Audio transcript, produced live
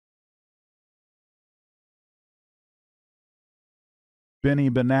Benny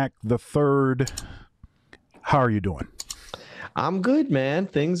Benack the third. How are you doing? I'm good, man.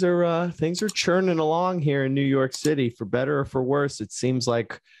 Things are churning along here in New York City, for better or for worse. It seems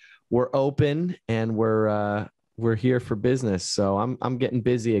like we're open and we're here for business. So I'm getting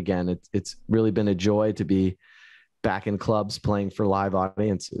busy again. It's really been a joy to be back in clubs playing for live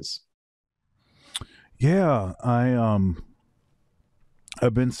audiences. Yeah, I've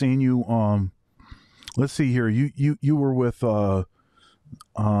been seeing you. Let's see here. You were with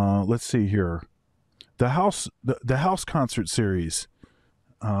let's see here. The house concert series.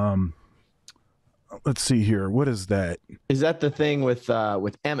 Um, let's see here. What is that? Is that the thing with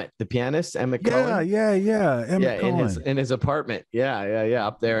Emmett, the pianist, Emmett Yeah, Cohen? yeah, yeah. Yeah, Emmett Cohen. in his apartment. Yeah,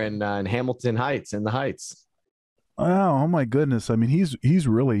 up there in Hamilton Heights, in the Heights. Oh my goodness. I mean, he's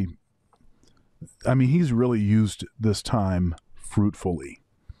really used this time fruitfully.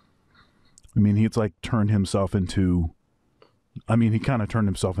 I mean, he's like turned himself into. I mean, he kind of turned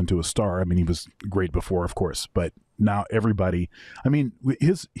himself into a star. I mean, he was great before, of course, but now everybody. I mean,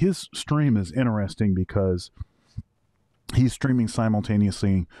 his stream is interesting because he's streaming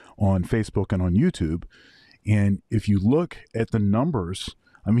simultaneously on Facebook and on YouTube. And if you look at the numbers,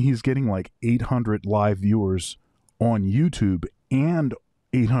 I mean, he's getting like 800 live viewers on YouTube and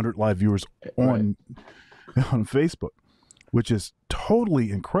 800 live viewers Right. on Facebook, which is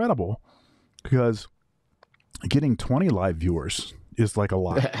totally incredible because getting 20 live viewers is like a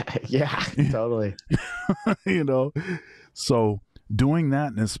lot. Yeah, totally. you know so doing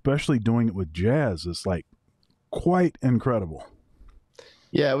that, and especially doing it with jazz, is like quite incredible.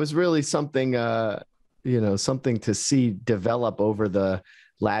 Yeah, it was really something, something to see develop over the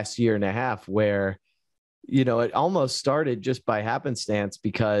last year and a half where, it almost started just by happenstance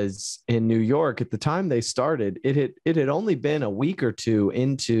because in New York at the time they started, it had only been a week or two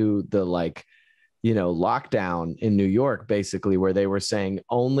into the lockdown in New York, basically, where they were saying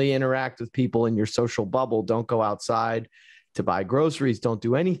only interact with people in your social bubble, don't go outside to buy groceries, don't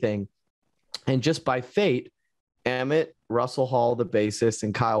do anything. And just by fate, Emmett, Russell Hall, the bassist,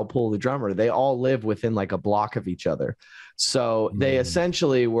 and Kyle Poole, the drummer, they all live within like a block of each other. So they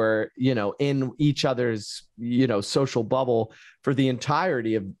essentially were, in each other's, social bubble for the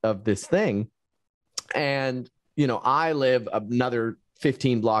entirety of this thing. And, I live another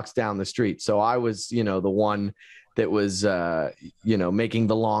 15 blocks down the street. So I was, the one that was, making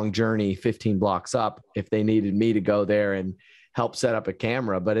the long journey 15 blocks up if they needed me to go there and help set up a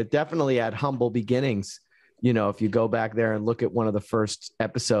camera. But it definitely had humble beginnings. If you go back there and look at one of the first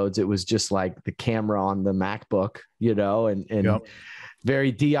episodes, it was just like the camera on the MacBook, and Yep.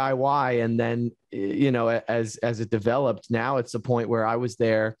 very DIY. And then, as it developed, now it's the point where I was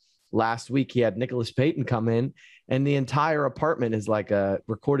there last week. He had Nicholas Payton come in, and the entire apartment is like a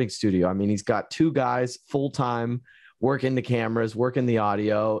recording studio. I mean, he's got two guys full time working the cameras, working the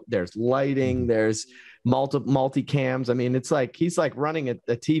audio. There's lighting, there's multi-cams. I mean, it's like he's like running a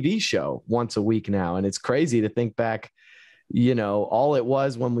TV show once a week now. And it's crazy to think back, all it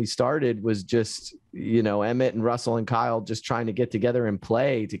was when we started was just, Emmett and Russell and Kyle just trying to get together and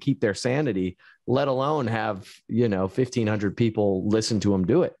play to keep their sanity, let alone have, 1,500 people listen to them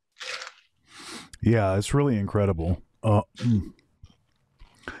do it. Yeah, it's really incredible.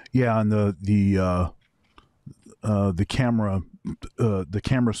 Yeah, and the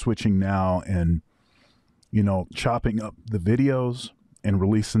camera switching now, and chopping up the videos and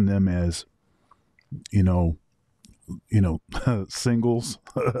releasing them as you know singles.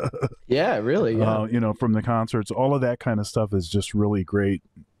 Yeah, really. Yeah. From the concerts, all of that kind of stuff is just really great.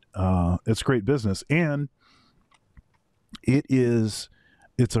 It's great business, and it's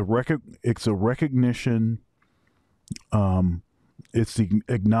a recognition. It's the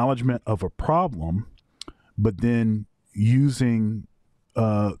acknowledgement of a problem, but then using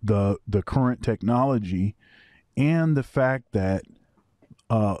the current technology and the fact that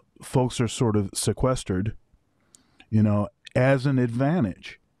folks are sort of sequestered, as an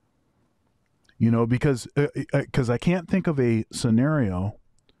advantage. Because I can't think of a scenario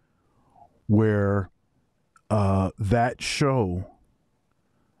where that show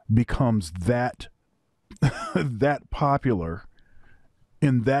becomes that that popular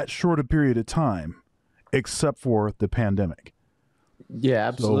in that short a period of time, except for the pandemic. Yeah,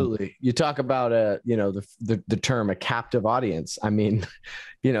 absolutely. You talk about the term a captive audience. I mean,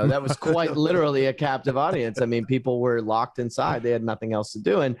 that was quite literally a captive audience. I mean, people were locked inside; they had nothing else to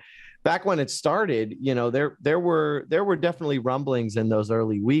do. And back when it started, there were definitely rumblings in those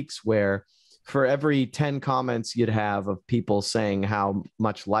early weeks where, for every 10 comments you'd have of people saying how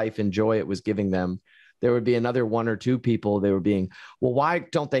much life and joy it was giving them, there would be another one or two people. They were being, well, why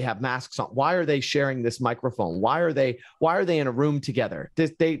don't they have masks on? Why are they sharing this microphone? Why are they in a room together?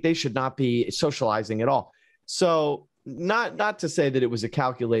 They should not be socializing at all. So not to say that it was a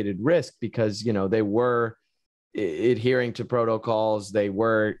calculated risk, because, you know, they were adhering to protocols. They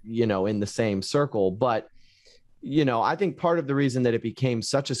were, you know, in the same circle. But, you know, I think part of the reason that it became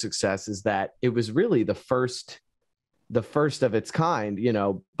such a success is that it was really the first of its kind. You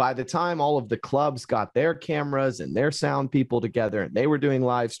know, by the time all of the clubs got their cameras and their sound people together and they were doing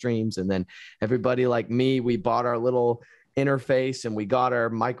live streams, and then everybody like me, we bought our little interface and we got our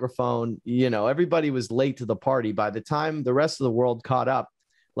microphone, you know, everybody was late to the party. By the time the rest of the world caught up,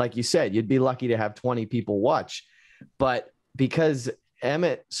 like you said, you'd be lucky to have 20 people watch. But because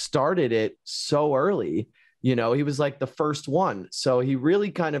Emmett started it so early, you know, he was like the first one. So he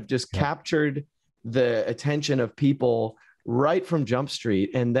really kind of just captured the attention of people right from Jump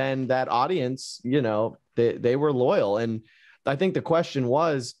Street. And then that audience, you know, they were loyal. And I think the question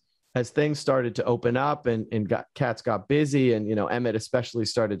was, as things started to open up and cats got busy, and, you know, Emmett especially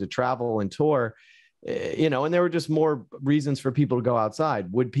started to travel and tour, you know, and there were just more reasons for people to go outside.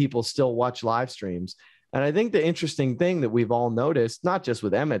 Would people still watch live streams? And I think the interesting thing that we've all noticed, not just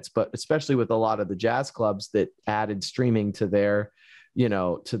with Emmett's, but especially with a lot of the jazz clubs that added streaming to their, you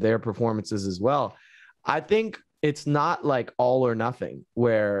know, to their performances as well. I think it's not like all or nothing,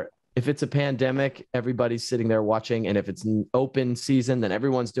 where if it's a pandemic, everybody's sitting there watching. And if it's an open season, then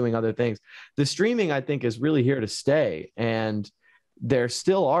everyone's doing other things. The streaming, I think, is really here to stay. And there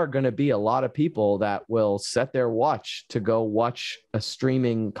still are going to be a lot of people that will set their watch to go watch a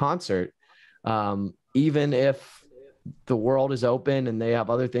streaming concert, even if the world is open and they have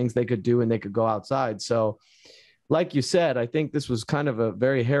other things they could do and they could go outside. So like you said, I think this was kind of a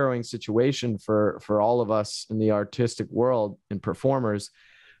very harrowing situation for all of us in the artistic world and performers.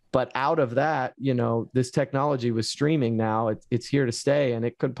 But out of that, you know, this technology with streaming now, it's here to stay. And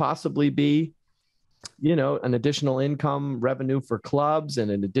it could possibly be, you know, an additional income revenue for clubs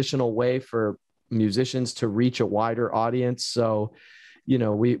and an additional way for musicians to reach a wider audience. So, you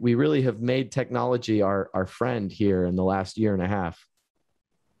know, we really have made technology our friend here in the last year and a half.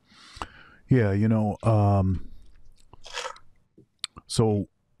 Yeah, you know, so,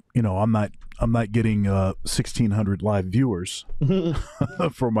 you know, I'm not getting 1,600 live viewers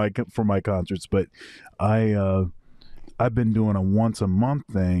for my concerts, but I've been doing a once a month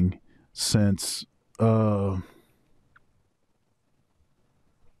thing since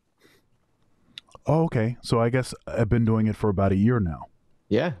okay, so I guess I've been doing it for about a year now.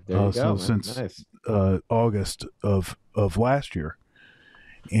 Yeah, there you go. So man. since Nice. August of last year,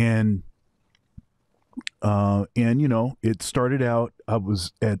 and you know, it started out.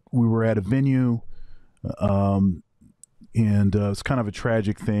 We were at a venue, and it's kind of a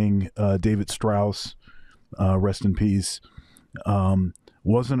tragic thing. David Strauss, rest in peace,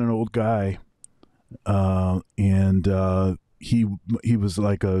 wasn't an old guy, and he was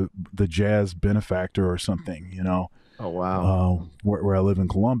like the jazz benefactor or something, you know. Oh wow. Where I live in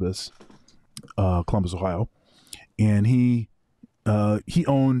Columbus, Ohio, and he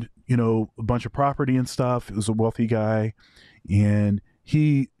owned, you know, a bunch of property and stuff. He was a wealthy guy, and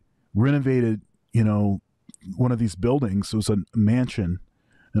he renovated, you know, one of these buildings. It was a mansion,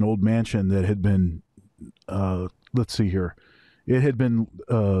 an old mansion that had been, let's see here, it had been,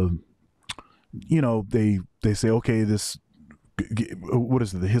 you know, they say, okay, this, what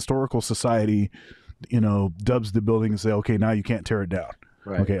is it, the Historical Society, you know, dubs the building and say, okay, now you can't tear it down.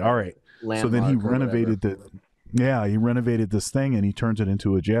 Right. Okay, all right. Landmark, so then he renovated he renovated this thing and he turns it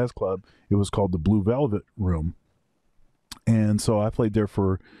into a jazz club. It was called the Blue Velvet Room. And so I played there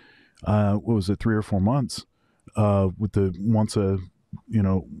for, what was it, 3 or 4 months, with the once a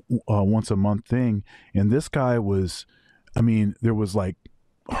month thing. And this guy was, I mean, there was like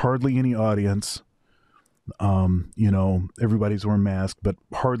hardly any audience. You know, everybody's wearing masks, but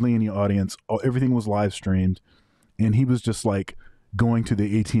hardly any audience. Everything was live streamed. And he was just like going to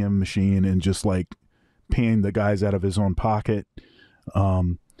the ATM machine and just like paying the guys out of his own pocket.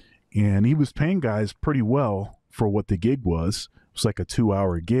 And he was paying guys pretty well for what the gig was. It was like a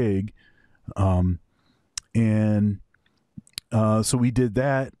 2-hour gig. So we did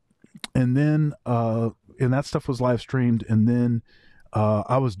that. And then, and that stuff was live streamed. And then,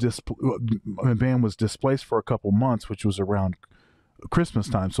 my band was displaced for a couple months, which was around Christmas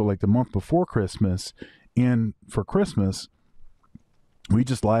time. So like the month before Christmas, and for Christmas, we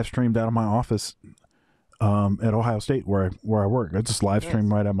just live streamed out of my office, at Ohio State where I work. I just live streamed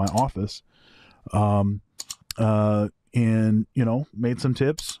right out of my office, and, you know, made some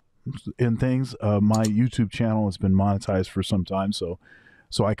tips and things. My YouTube channel has been monetized for some time, so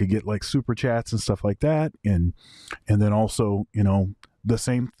so I could get like super chats and stuff like that. And then also, the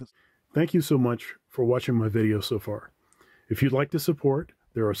same. Thank you so much for watching my video so far. If you'd like to support,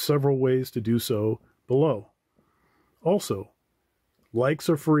 there are several ways to do so below. Also, likes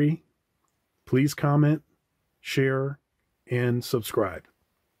are free. Please comment, share, and subscribe.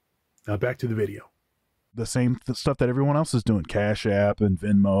 Now back to the video. The same stuff that everyone else is doing, Cash App and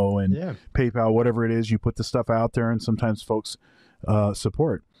Venmo and PayPal, whatever it is, you put the stuff out there and sometimes folks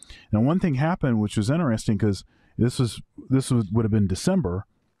support. Now, one thing happened, which was interesting because this would have been December.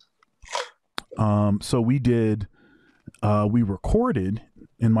 So we recorded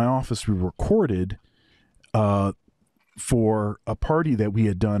in my office, for a party that we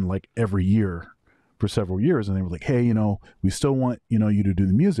had done like every year for several years. And they were like, hey, we still want, you to do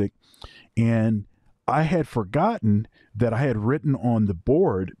the music. And I had forgotten that I had written on the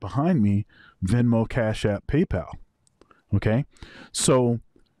board behind me, Venmo, Cash App, PayPal. Okay. So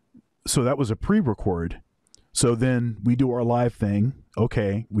that was a pre-record. So then we do our live thing.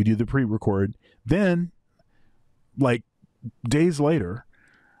 Okay. We do the pre-record. Then like days later,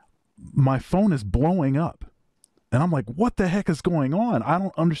 my phone is blowing up. And I'm like, what the heck is going on? I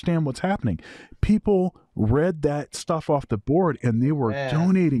don't understand what's happening. People read that stuff off the board and they were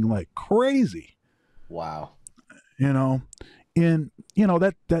donating like crazy. Wow. And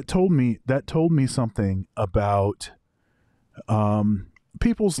that told me something about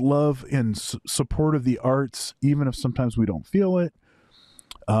people's love and support of the arts, even if sometimes we don't feel it.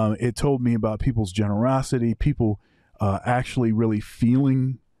 It told me about people's generosity, people actually really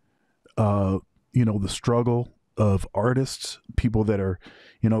feeling the struggle of artists, people that are,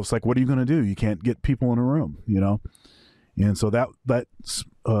 it's like, what are you going to do? You can't get people in a room, and so that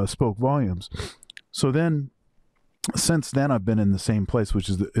spoke volumes. So then, since then, I've been in the same place, which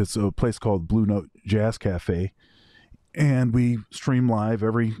is it's a place called Blue Note Jazz Cafe, and we stream live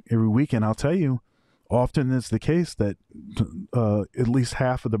every weekend. I'll tell you, often it's the case that at least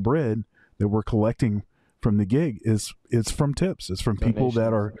half of the bread that we're collecting from the gig is from tips. It's from people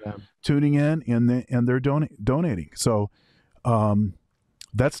that are tuning in and they're donating. So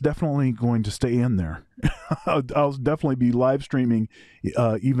that's definitely going to stay in there. I'll definitely be live streaming,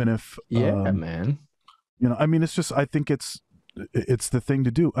 even if man. It's just, I think it's the thing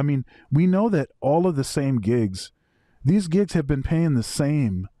to do. I mean, we know that all of the same gigs, these gigs have been paying the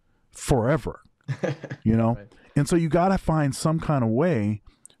same forever. Right. And so you got to find some kind of way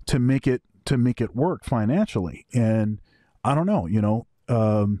to make it work financially. And I don't know,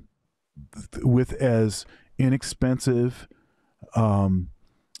 with as inexpensive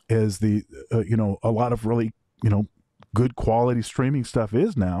as the a lot of really good quality streaming stuff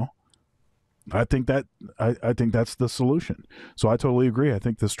is now, I think that's the solution. So I totally agree. I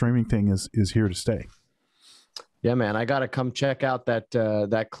think the streaming thing is here to stay. Yeah, man, I got to come check out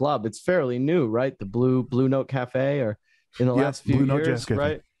that club. It's fairly new, right? The Blue Note Cafe, or in the last few years,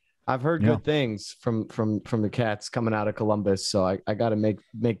 right? I've heard good things from the cats coming out of Columbus. So I got to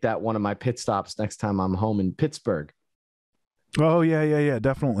make that one of my pit stops next time I'm home in Pittsburgh. Oh yeah,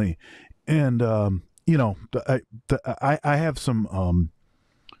 definitely. And I have some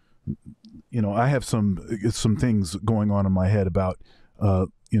I have some things going on in my head about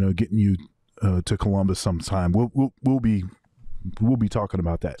getting you to Columbus sometime. We'll be talking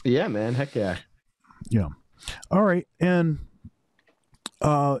about that. Yeah, man. Heck yeah. Yeah. All right. And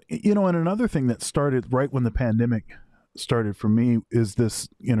and another thing that started right when the pandemic started for me is this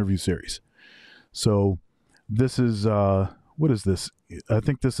interview series. So this is what is this? I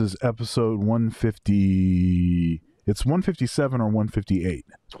think this is episode 150. It's 157 or 158.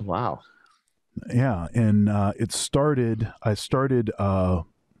 Wow. Yeah, and I started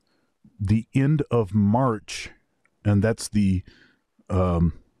the end of March, and that's the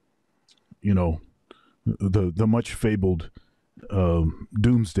the much fabled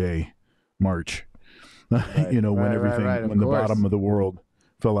doomsday March. Right, when everything when the bottom of the world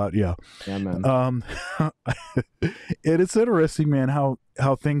fell out. Yeah, man. It's interesting, man, how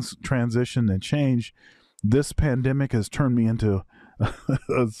things transition and change. This pandemic has turned me into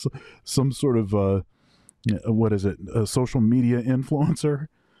some sort of what is it, a social media influencer.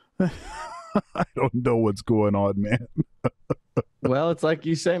 I don't know what's going on, man. Well, it's like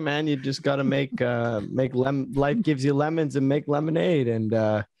you say, man, you just got to make life gives you lemons and make lemonade. And,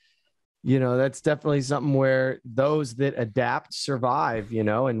 that's definitely something where those that adapt survive,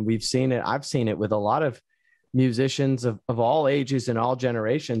 and we've seen it. I've seen it with a lot of musicians of all ages and all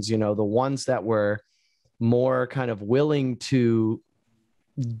generations, the ones that were more kind of willing to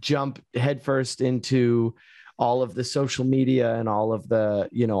jump headfirst into all of the social media and all of the,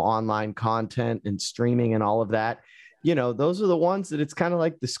 online content and streaming and all of that. those are the ones that it's kind of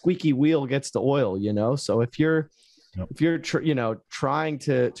like the squeaky wheel gets the oil, So if you're Yep. if you're trying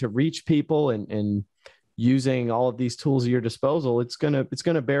to reach people and using all of these tools at your disposal, it's gonna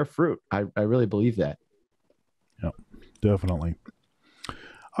bear fruit. I really believe that. Yep, definitely.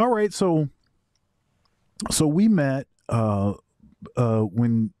 All right, so we met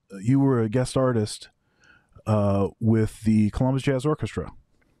when you were a guest artist with the Columbus Jazz Orchestra,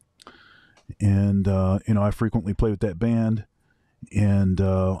 and I frequently play with that band, and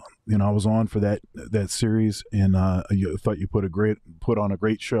I was on for that series, and I thought you put on a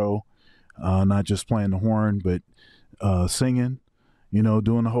great show, not just playing the horn, but singing,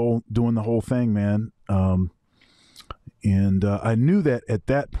 doing the whole thing, man. And I knew that at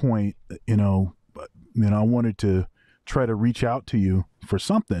that point, I wanted to try to reach out to you for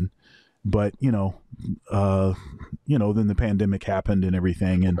something, but then the pandemic happened and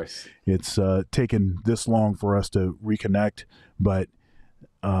everything, and it's taken this long for us to reconnect. But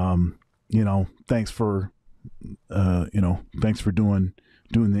thanks for doing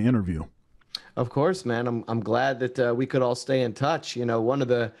the interview. Of course, man. I'm glad that we could all stay in touch. One of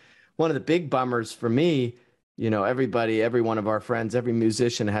the big bummers for me, every one of our friends, every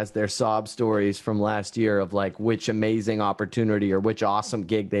musician has their sob stories from last year of like which amazing opportunity or which awesome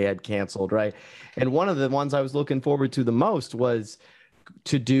gig they had canceled, right? And one of the ones I was looking forward to the most was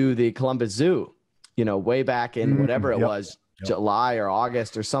to do the Columbus Zoo, way back in whatever it was, July or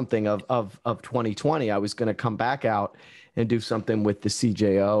August or something of 2020. I was going to come back out and do something with the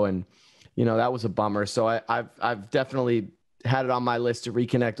CJO, and that was a bummer. So I've definitely had it on my list to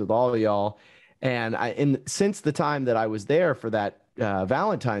reconnect with all of y'all. And since the time that I was there for that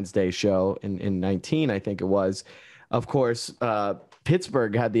Valentine's Day show in 19, I think it was, of course,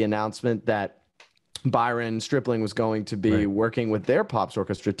 Pittsburgh had the announcement that Byron Stripling was going to be working with their Pops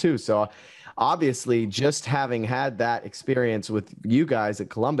Orchestra too. So obviously, just having had that experience with you guys at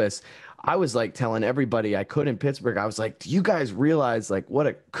Columbus, I was like telling everybody I could in Pittsburgh, I was like, do you guys realize like what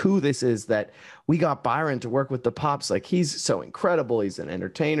a coup this is that we got Byron to work with the Pops? Like, he's so incredible. He's an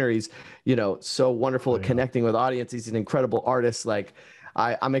entertainer. He's, so wonderful at connecting with audience. He's an incredible artist. Like,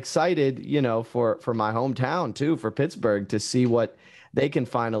 I'm excited, for my hometown too, for Pittsburgh, to see what they can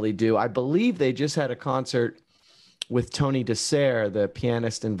finally do. I believe they just had a concert with Tony Dessert, the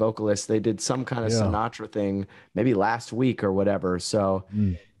pianist and vocalist. They did some kind of Sinatra thing maybe last week or whatever. So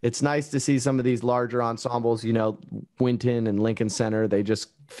it's nice to see some of these larger ensembles, Winton and Lincoln Center, they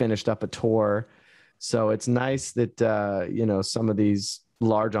just finished up a tour. So it's nice that, some of these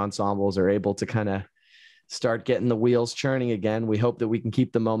large ensembles are able to kind of start getting the wheels churning again. We hope that we can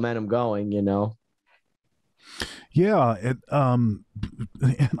keep the momentum going, Yeah,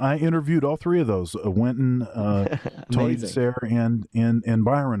 I interviewed all three of those: Winton, Tony Dessert, and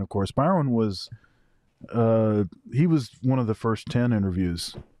Byron. Of course, Byron was he was one of the first 10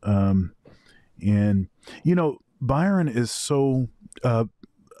 interviews, and Byron is so. I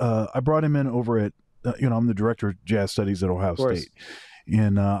brought him in over at I'm the director of jazz studies at Ohio State,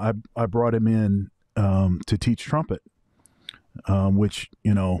 and I brought him in to teach trumpet, which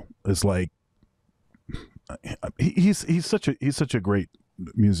is like. He's such a great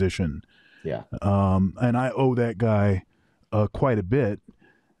musician. Yeah. And I owe that guy quite a bit.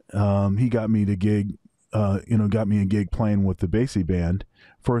 He got me a gig playing with the Basie band.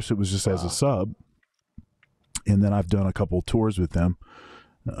 First it was just as a sub, and then I've done a couple tours with them.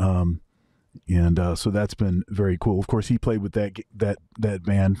 So that's been very cool. Of course, he played with that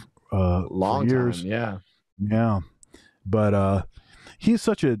band long for years. Time, yeah. Yeah. But he's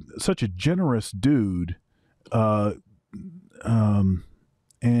such a generous dude. And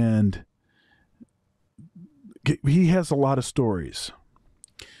he has a lot of stories.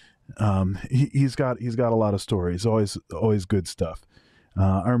 He's got a lot of stories. Always good stuff.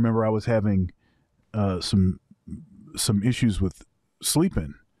 I remember I was having some issues with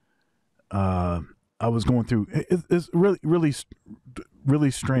sleeping. I was going through it's really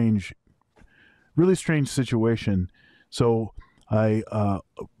strange situation. So I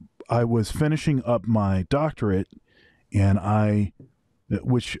was finishing up my doctorate, and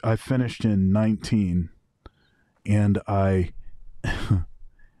which I finished in 19, and I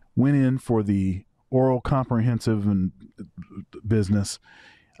went in for the oral comprehensive and business.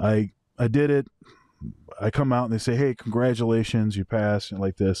 I did it. I come out and they say, "Hey, congratulations, you passed," and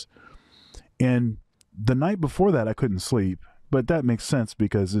like this. And the night before that, I couldn't sleep, but that makes sense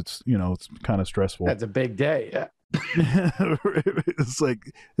because it's kind of stressful. That's a big day. Yeah. It's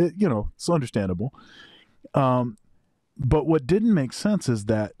like, it's understandable. But what didn't make sense is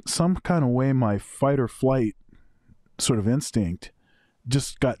that some kind of way my fight or flight sort of instinct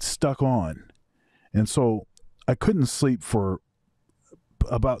just got stuck on. And so I couldn't sleep for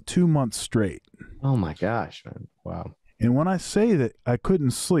about 2 months straight. Oh my gosh, man. Wow. And when I say that I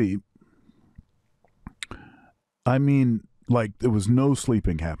couldn't sleep, I mean, like, there was no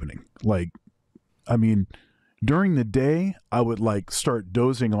sleeping happening. Like, I mean, during the day, I would like start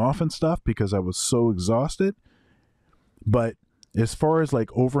dozing off and stuff because I was so exhausted. But as far as like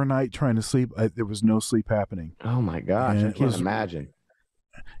overnight trying to sleep, there was no sleep happening. Oh my gosh, And I can't imagine.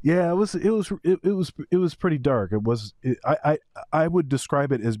 Yeah, it was pretty dark. I would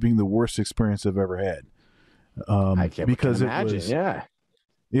describe it as being the worst experience I've ever had. I can't Because imagine. it was, Yeah.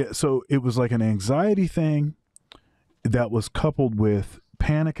 yeah. So it was like an anxiety thing that was coupled with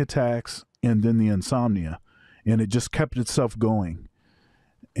panic attacks and then the insomnia, and it just kept itself going.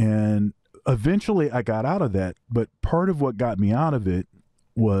 And eventually I got out of that, but part of what got me out of it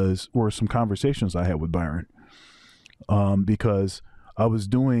were some conversations I had with Byron, because I was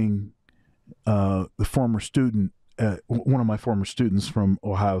doing the former student, one of my former students from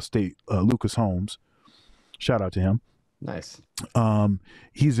Ohio State, Lucas Holmes. Shout out to him. Nice.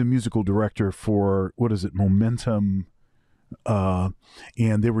 He's a musical director for, what is it, Momentum, and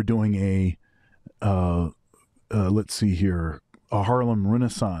they were doing let's see here, a Harlem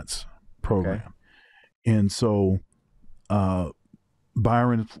Renaissance program. Okay. And so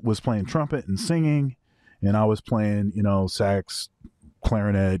Byron was playing trumpet and singing, and I was playing, sax,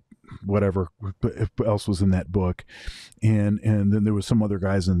 clarinet, whatever else was in that book. And then there was some other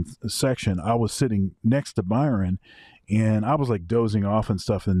guys in the section. I was sitting next to Byron, and I was like dozing off and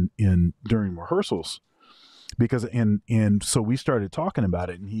stuff in during rehearsals. Because and so we started talking about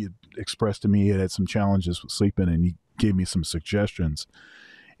it, and he had expressed to me he had some challenges with sleeping, and he gave me some suggestions.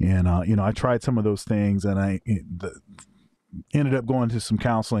 And I tried some of those things, and I ended up going to some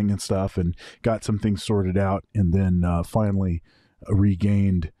counseling and stuff, and got some things sorted out, and then finally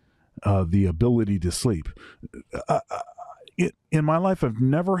regained the ability to sleep. In my life, I've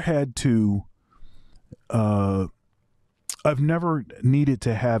never had to. I've never needed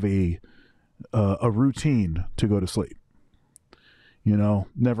to have a routine to go to sleep.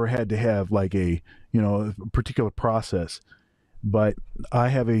 Never had to have like a particular process, but I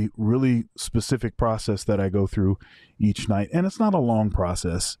have a really specific process that I go through each night, and it's not a long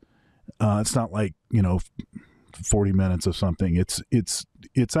process. It's not like 40 minutes of something. It's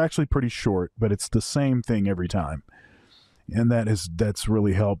actually pretty short, but it's the same thing every time, and that's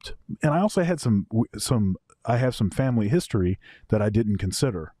really helped. And I also had I have some family history that I didn't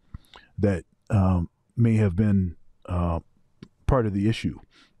consider that may have been part of the issue.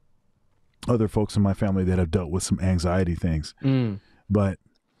 Other folks in my family that have dealt with some anxiety things, but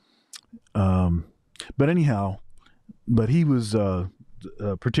anyhow, he was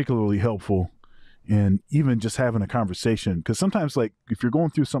particularly helpful, and even just having a conversation, because sometimes, like, if you're going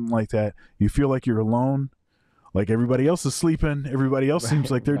through something like that, you feel like you're alone. Like everybody else is sleeping, everybody else seems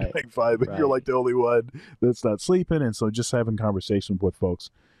like they're doing fine, but you're like the only one that's not sleeping. And so just having conversations with folks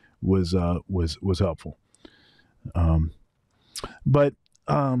was helpful.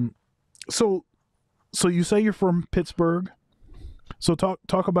 So you say you're from Pittsburgh. So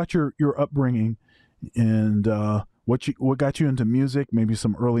talk about your upbringing and what got you into music, maybe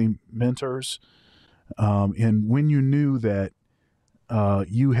some early mentors, and when you knew that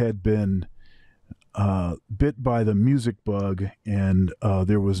you had been bit by the music bug, and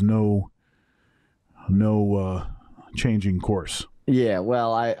there was no changing course. Yeah,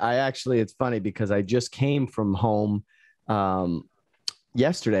 well, I actually, it's funny because I just came from home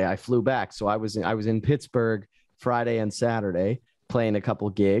yesterday. I flew back, so I was in Pittsburgh Friday and Saturday playing a couple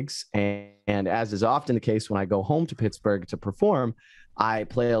gigs, and as is often the case when I go home to Pittsburgh to perform, I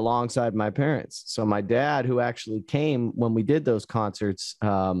play alongside my parents. So my dad, who actually came when we did those concerts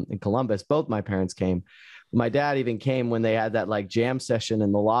in Columbus, both my parents came. My dad even came when they had that like jam session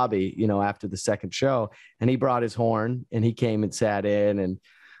in the lobby, after the second show, and he brought his horn and he came and sat in. And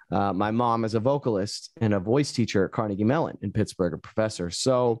my mom is a vocalist and a voice teacher at Carnegie Mellon in Pittsburgh, a professor.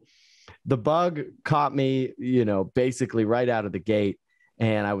 So the bug caught me, basically right out of the gate.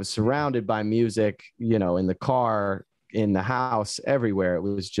 And I was surrounded by music, in the car, in the house, everywhere. It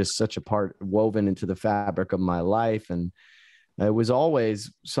was just such a part woven into the fabric of my life. And it was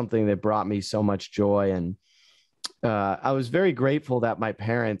always something that brought me so much joy. And I was very grateful that my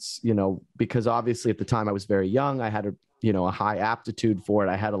parents, because obviously at the time I was very young, I had a high aptitude for it.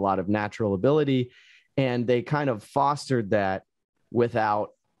 I had a lot of natural ability, and they kind of fostered that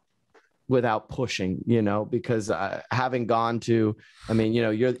without pushing, because having gone to,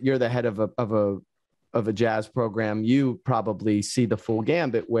 you're the head of a jazz program. You probably see the full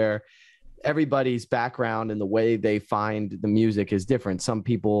gambit where everybody's background and the way they find the music is different. Some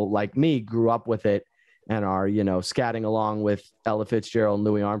people like me grew up with it and are, you know, scatting along with Ella Fitzgerald and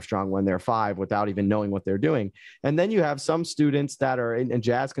Louis Armstrong when they're 5 without even knowing what they're doing. And then you have some students that are in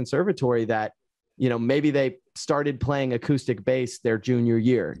jazz conservatory that, you know, maybe they started playing acoustic bass their junior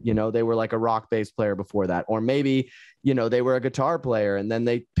year. You know, they were like a rock bass player before that. Or maybe, you know, they were a guitar player and then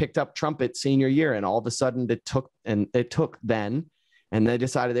they picked up trumpet senior year, and all of a sudden it took then, and they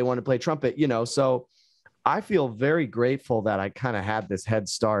decided they wanted to play trumpet, you know. So I feel very grateful that I kind of had this head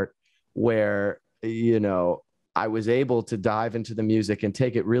start where, you know, I was able to dive into the music and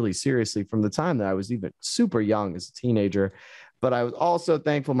take it really seriously from the time that I was even super young as a teenager. But I was also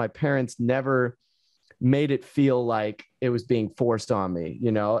thankful my parents never made it feel like it was being forced on me.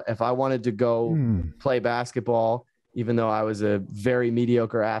 You know, if I wanted to go play basketball, even though I was a very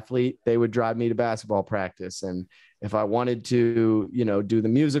mediocre athlete, they would drive me to basketball practice. And if I wanted to, you know, do the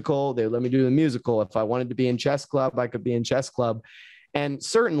musical, they let me do the musical. If I wanted to be in chess club, I could be in chess club. And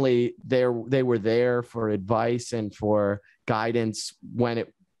certainly they were there for advice and for guidance when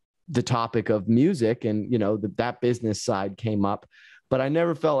the topic of music and, you know, that business side came up. But I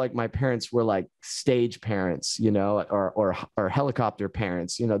never felt like my parents were like stage parents, you know, or helicopter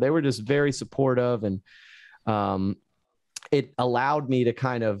parents. You know, they were just very supportive, and it allowed me to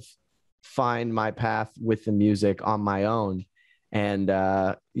kind of find my path with the music on my own. And,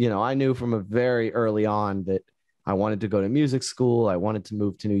 you know, I knew from a very early on that I wanted to go to music school. I wanted to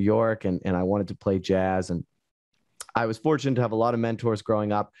move to New York, and I wanted to play jazz. And I was fortunate to have a lot of mentors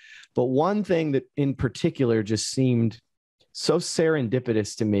growing up. But one thing that in particular just seemed so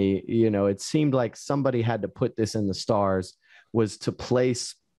serendipitous to me, you know, it seemed like somebody had to put this in the stars, was to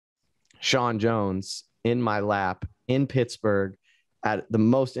place Sean Jones in my lap in Pittsburgh at the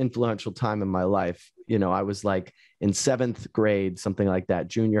most influential time in my life. You know, I was like in 7th grade, something like that,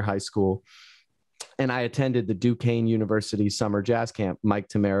 junior high school. And I attended the Duquesne University Summer Jazz Camp. Mike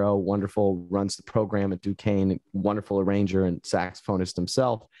Tamero, wonderful, runs the program at Duquesne, wonderful arranger and saxophonist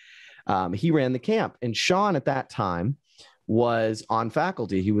himself. He ran the camp. And Sean at that time was on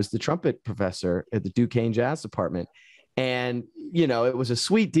faculty. He was the trumpet professor at the Duquesne Jazz Department. And, you know, it was a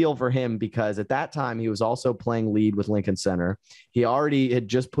sweet deal for him because at that time he was also playing lead with Lincoln Center. He already had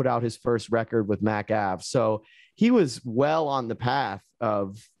just put out his first record with Mac Ave. So he was well on the path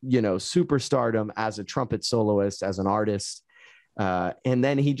of, you know, superstardom as a trumpet soloist, as an artist. And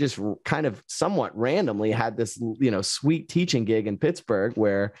then he just kind of somewhat randomly had this, you know, sweet teaching gig in Pittsburgh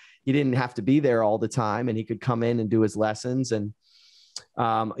where he didn't have to be there all the time and he could come in and do his lessons. And,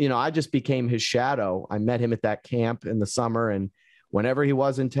 you know, I just became his shadow. I met him at that camp in the summer, and whenever he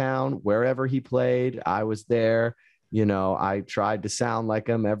was in town, wherever he played, I was there. You know, I tried to sound like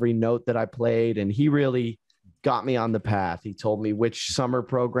him every note that I played, and he really got me on the path. He told me which summer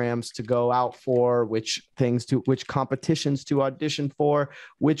programs to go out for, which competitions to audition for,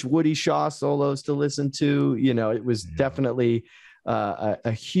 which Woody Shaw solos to listen to. You know, it was definitely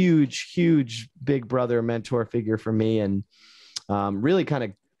a huge big brother mentor figure for me, and really kind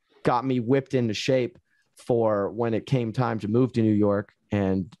of got me whipped into shape for when it came time to move to New York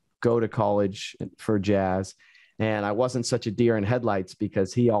and go to college for jazz. And I wasn't such a deer in headlights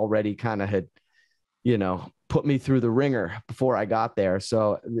because he already kind of had, you know, put me through the ringer before I got there.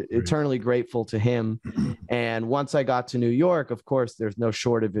 So eternally grateful to him. And once I got to New York, of course, there's no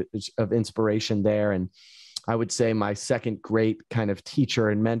shortage of inspiration there. And I would say my second great kind of teacher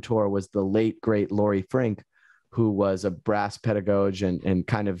and mentor was the late, great Laurie Frink, who was a brass pedagogue and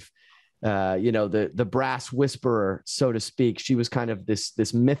kind of, you know, the brass whisperer, so to speak. She was kind of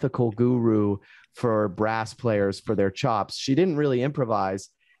this mythical guru for brass players for their chops. She didn't really improvise,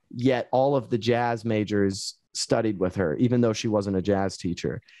 yet all of the jazz majors studied with her, even though she wasn't a jazz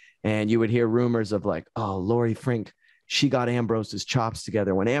teacher. And you would hear rumors of like, oh, Laurie Frink, she got Ambrose's chops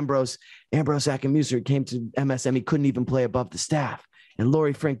together. When Ambrose Akinmusser came to MSM, he couldn't even play above the staff. And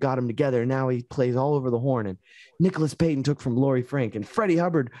Laurie Frink got him together. And now he plays all over the horn. And Nicholas Payton took from Laurie Frink. And Freddie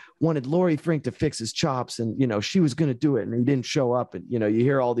Hubbard wanted Laurie Frink to fix his chops. And, you know, she was going to do it. And he didn't show up. And, you know, you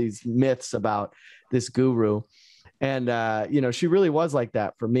hear all these myths about this guru. And, you know, she really was like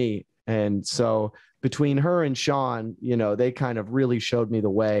that for me. And so between her and Sean, you know, they kind of really showed me the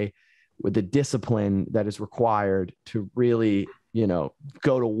way with the discipline that is required to really, you know,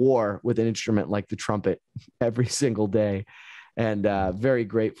 go to war with an instrument like the trumpet every single day. And very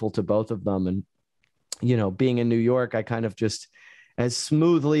grateful to both of them. And, you know, being in New York, I kind of just, as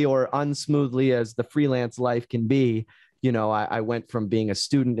smoothly or unsmoothly as the freelance life can be, you know, I went from being a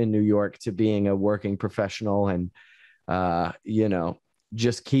student in New York to being a working professional, and, you know,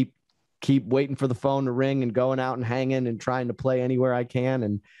 just keep waiting for the phone to ring and going out and hanging and trying to play anywhere I can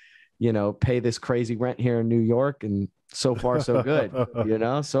and, you know, pay this crazy rent here in New York. And so far, so good, you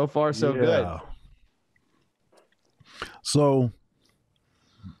know, so far, so good. So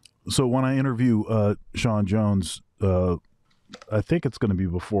when I interview Sean Jones, I think it's going to be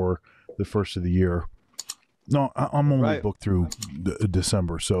before the first of the year. No, I'm only Right. booked through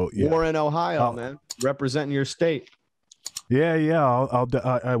December. So yeah. Warren, Ohio, man, representing your state. Yeah.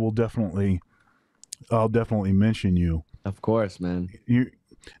 I will definitely. I'll definitely mention you. Of course, man.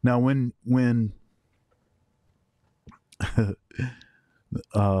 Now when when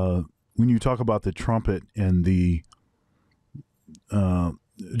you talk about the trumpet and the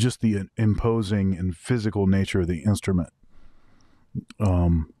just the imposing and physical nature of the instrument,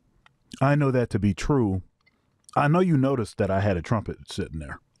 I know that to be true. I know you noticed that I had a trumpet sitting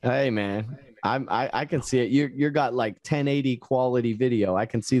there. Hey, man, I can see it. You got like 1080 quality video. I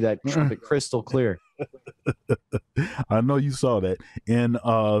can see that trumpet crystal clear. I know you saw that, and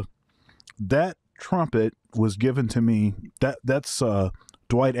that trumpet was given to me. That's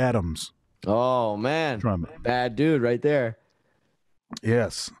Dwight Adams. Oh man, trumpet. Bad dude right there.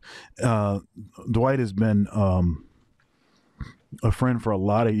 Yes, Dwight has been a friend for a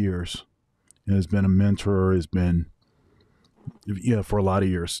lot of years, and has been a mentor. Has been for a lot of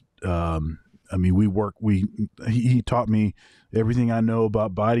years. I mean, he taught me everything I know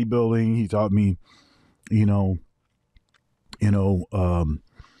about bodybuilding. He taught me,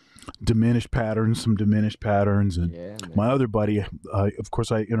 diminished patterns, and my other buddy, of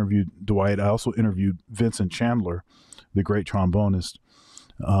course, I interviewed Dwight. I also interviewed Vincent Chandler, the great trombonist,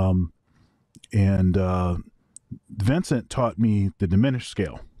 and Vincent taught me the diminished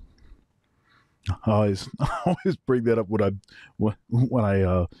scale. I always bring that up when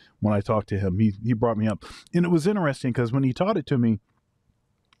I talk to him. He brought me up, and it was interesting because when he taught it to me,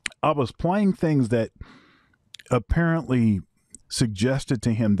 I was playing things that apparently suggested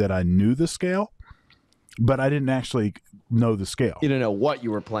to him that I knew the scale, but I didn't actually know the scale. You didn't know what you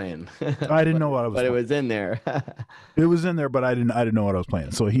were playing. I didn't know what I was. But playing. It was in there. It was in there, but I didn't know what I was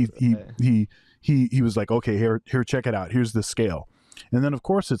playing. So he was like, okay, here, check it out. Here's the scale. And then of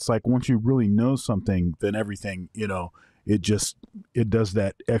course it's like once you really know something, then everything, it does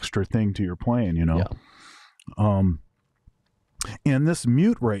that extra thing to your playing, Yeah. And this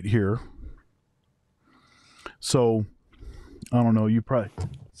mute right here. So I don't know, you probably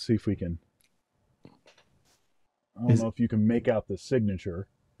see if we can. I don't know if you can make out the signature.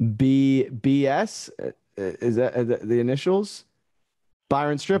 BS is that the initials?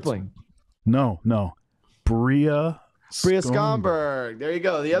 Byron Stripling. No. Bria Skomberg. There you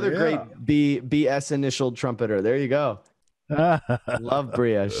go. The other great BS initialed trumpeter. There you go. Love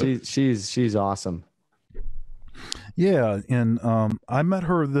Bria. She's awesome. Yeah, and I met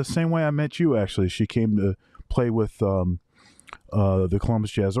her the same way I met you. Actually, she came to play with the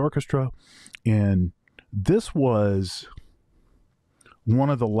Columbus Jazz Orchestra, and this was one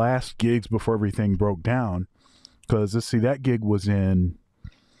of the last gigs before everything broke down. Because that gig was in.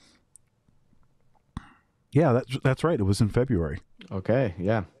 Yeah, that's right. It was in February. Okay,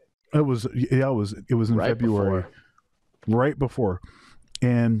 yeah. It was in right February. Before. Right before.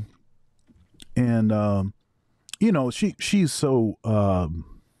 And she's so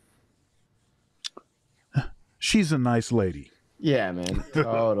she's a nice lady. Yeah, man.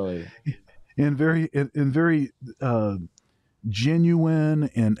 Totally. and very genuine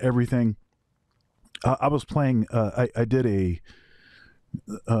and everything. I was playing I did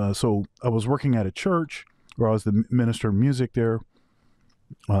so I was working at a church where I was the minister of music there.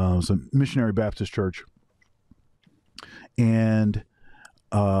 It was a missionary Baptist church. And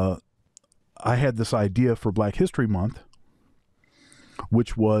I had this idea for Black History Month,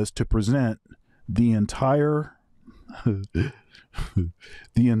 which was to present the entire A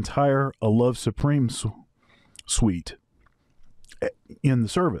Love Supreme suite in the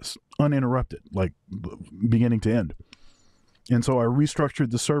service, uninterrupted, like beginning to end. And so I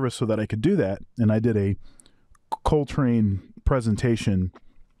restructured the service so that I could do that, and I did a Coltrane presentation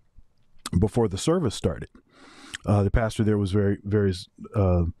before the service started. The pastor there was very, very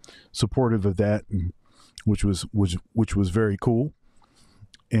supportive of that, which was very cool.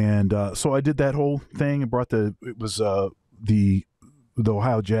 And so I did that whole thing and brought the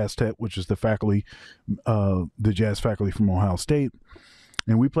Ohio Jazz Tech, which is the faculty, the jazz faculty from Ohio State,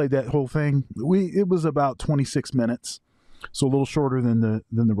 and we played that whole thing. It was about 26 minutes, so a little shorter than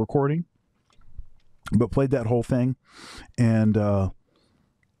the recording, but played that whole thing. And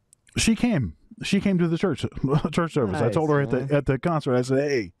she came to the church service. Nice, I told her at the concert, I said,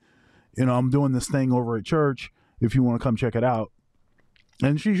 hey, I'm doing this thing over at church if you want to come check it out.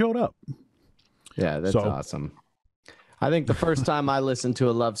 And she showed up. Yeah, that's awesome. I think the first time I listened to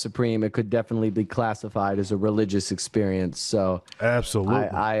a Love Supreme, it could definitely be classified as a religious experience. So Absolutely.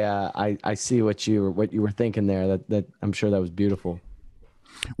 I see what you were thinking there. That I'm sure that was beautiful.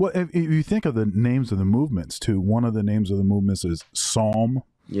 Well, if you think of the names of the movements too, one of the names of the movements is Psalm.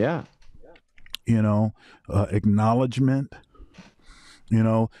 Yeah. Acknowledgement.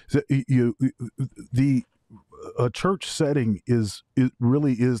 The a church setting it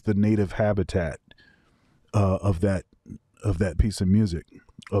really is the native habitat of that piece of music,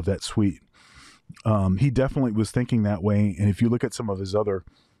 of that suite. He definitely was thinking that way, and if you look at some of his other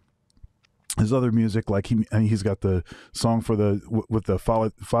music, like he's got the song for with the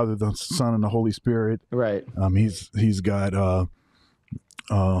Father, the Son, and the Holy Spirit. Right. He's got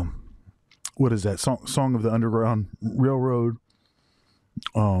what is that song of the Underground Railroad?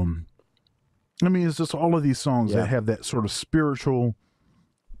 It's just all of these songs that have that sort of spiritual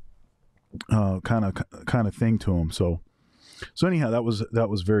kind of thing to them. So anyhow, that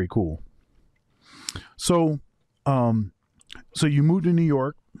was very cool. So you moved to New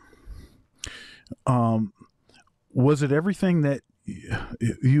York. Was it everything that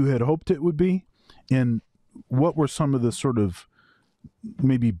you had hoped it would be? And what were some of the sort of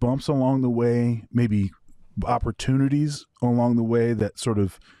maybe bumps along the way, maybe opportunities along the way that sort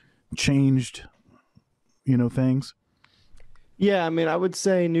of changed, things? Yeah, I mean, I would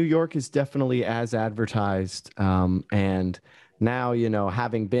say New York is definitely as advertised. And now,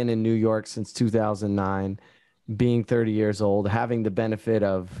 having been in New York since 2009, being 30 years old, having the benefit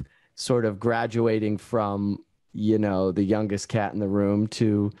of sort of graduating from, the youngest cat in the room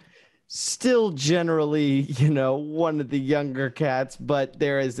to still generally, one of the younger cats, but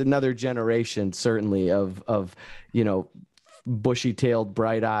there is another generation certainly of bushy-tailed,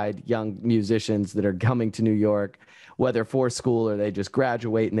 bright-eyed young musicians that are coming to New York, whether for school or they just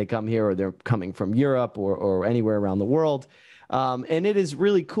graduate and they come here, or they're coming from Europe or anywhere around the world. And it is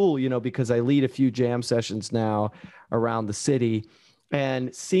really cool, because I lead a few jam sessions now around the city,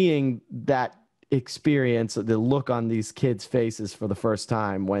 and seeing that experience, the look on these kids' faces for the first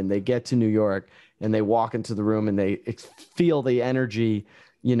time when they get to New York and they walk into the room and they feel the energy,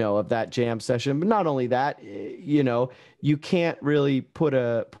 of that jam session. But not only that, you can't really put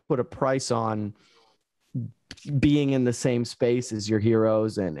a price on being in the same space as your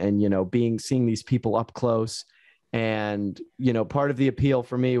heroes and seeing these people up close. And, part of the appeal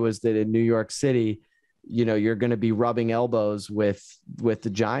for me was that in New York City, you're going to be rubbing elbows with the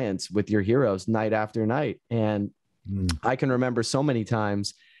giants, with your heroes night after night. And I can remember so many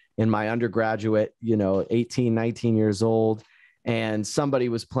times in my undergraduate, 18, 19 years old, and somebody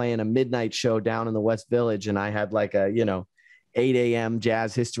was playing a midnight show down in the West Village. And I had like a, 8 a.m.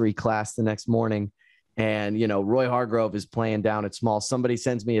 jazz history class the next morning. And, Roy Hargrove is playing down at Small. Somebody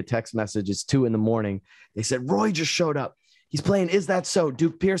sends me a text message. It's 2 a.m. They said, Roy just showed up. He's playing Is That So?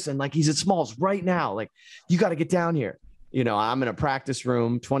 Duke Pearson. Like, he's at Smalls right now. Like, you got to get down here. I'm in a practice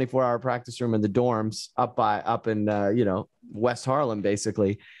room, 24-hour practice room in the dorms up in West Harlem,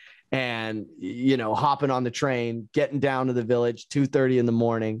 basically. And, hopping on the train, getting down to the Village,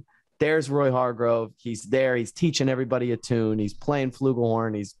 2:30 a.m. There's Roy Hargrove. He's there. He's teaching everybody a tune. He's playing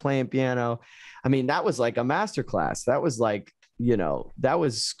flugelhorn. He's playing piano. I mean, that was like a masterclass. That was like, that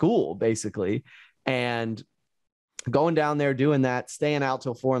was school, basically. And going down there, doing that, staying out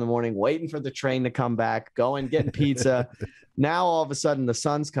till 4 a.m, waiting for the train to come back, going, getting pizza. Now, all of a sudden, the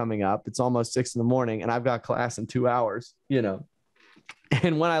sun's coming up. It's almost 6 a.m, and I've got class in 2 hours,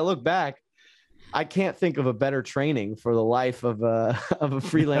 And when I look back, I can't think of a better training for the life of a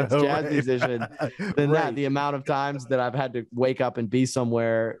freelance jazz musician than that. The amount of times that I've had to wake up and be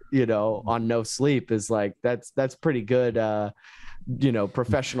somewhere, on no sleep is like, that's pretty good,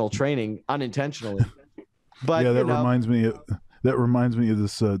 professional training unintentionally. But yeah, that reminds me of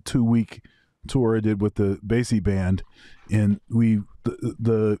this 2-week tour I did with the Basie band, and it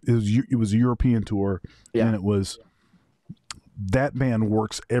was a European tour, and it was, that band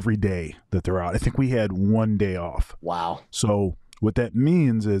works every day that they're out. I think we had 1 day off. Wow. So what that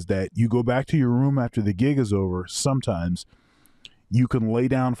means is that you go back to your room after the gig is over. sometimes you can lay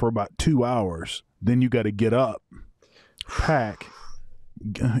down for about 2 hours, then you got to get up, pack,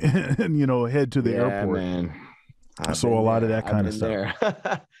 and head to the airport. Man. So a lot of that kind of stuff.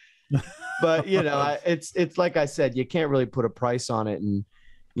 But it's like I said, you can't really put a price on it, and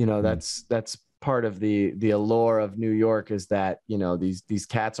that's part of the allure of New York, is that these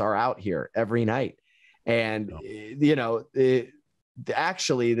cats are out here every night, and it's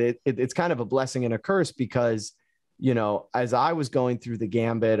kind of a blessing and a curse, because as I was going through the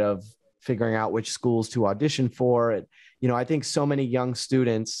gambit of figuring out which schools to audition for, and I think so many young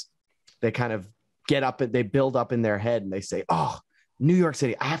students, they kind of they build up in their head and they say, oh, New York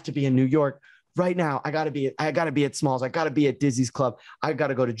City, I have to be in New York right now. I gotta be at Smalls. I gotta be at Dizzy's Club. I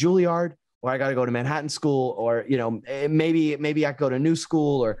gotta go to Juilliard, or I gotta go to Manhattan School, or, you know, maybe I go to New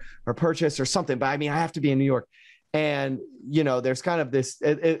School or Purchase or something. But I mean, I have to be in New York. And, you know, there's kind of this,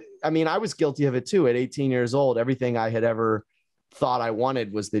 I mean, I was guilty of it too. At 18 years old, everything I had ever thought I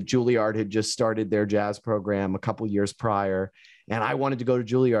wanted was that Juilliard had just started their jazz program a couple years prior. And I wanted to go to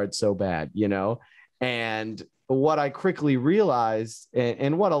Juilliard so bad, you know. And what I quickly realized,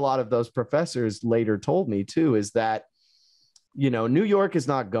 and what a lot of those professors later told me too, is that, you know, New York is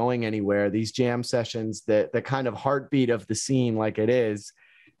not going anywhere. These jam sessions, the kind of heartbeat of the scene like it is,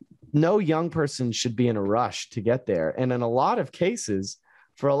 no young person should be in a rush to get there. And in a lot of cases,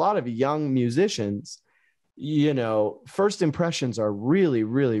 for a lot of young musicians, you know, first impressions are really,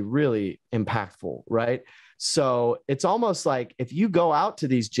 really, really impactful, right? So it's almost like if you go out to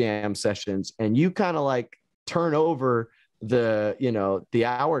these jam sessions and you kind of like turn over the, you know, the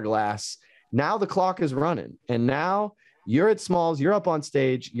hourglass, now the clock is running. And now you're at Smalls, you're up on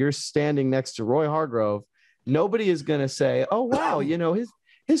stage, you're standing next to Roy Hargrove. Nobody is going to say, oh, wow, you know,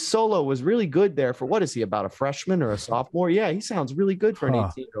 his solo was really good there for, what is he, about a freshman or a sophomore? Yeah, he sounds really good for an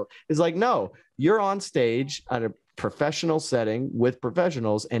 18-year-old. It's like, no, you're on stage at a professional setting with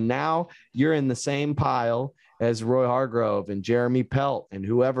professionals, and now you're in the same pile as Roy Hargrove and Jeremy Pelt and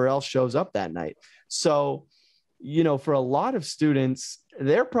whoever else shows up that night. So, you know, for a lot of students,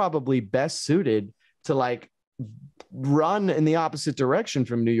 they're probably best suited to like run in the opposite direction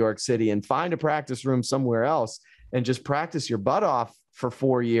from New York City and find a practice room somewhere else and just practice your butt off for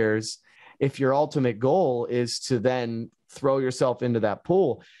 4 years. If your ultimate goal is to then throw yourself into that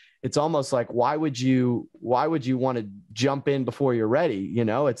pool, it's almost like, why would you want to jump in before you're ready? You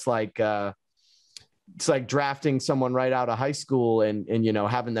know, it's like drafting someone right out of high school and, you know,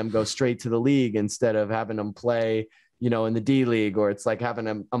 having them go straight to the league instead of having them play, you know, in the D League, or it's like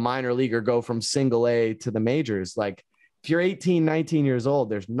having a minor leaguer go from single A to the majors. Like if you're 18, 19 years old,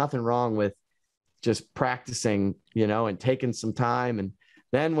 there's nothing wrong with just practicing, you know, and taking some time. And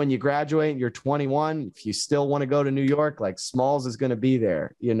then when you graduate and you're 21, if you still want to go to New York, like Smalls is going to be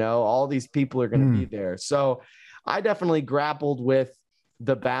there, you know, all these people are going to be there. So I definitely grappled with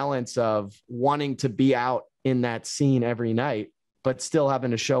the balance of wanting to be out in that scene every night, but still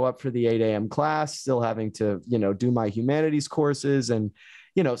having to show up for the 8 a.m. class, still having to, you know, do my humanities courses and,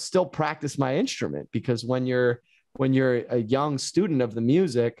 you know, still practice my instrument. Because when you're a young student of the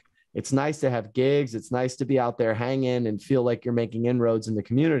music, it's nice to have gigs. It's nice to be out there hanging and feel like you're making inroads in the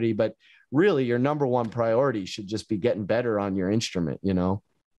community. But really, your number one priority should just be getting better on your instrument, you know?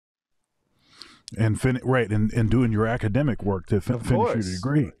 And and doing your academic work to finish your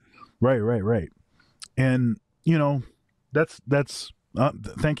degree. Right. And, you know, that's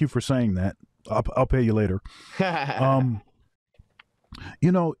thank you for saying that. I'll pay you later.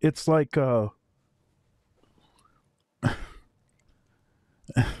 You know, it's like,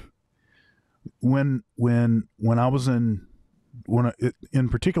 when I was in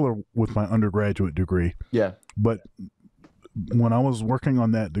particular with my undergraduate degree. Yeah. But when I was working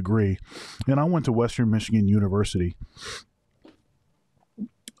on that degree, and I went to Western Michigan University,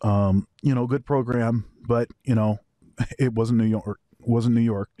 you know, good program, but you know, it wasn't New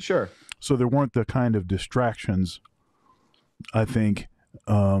York. Sure. So there weren't the kind of distractions, I think,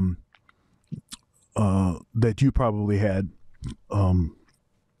 that you probably had.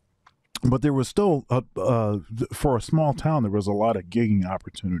 But there was still, for a small town, there was a lot of gigging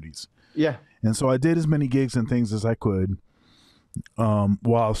opportunities. Yeah. And so I did as many gigs and things as I could,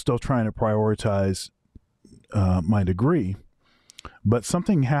 while still trying to prioritize my degree. But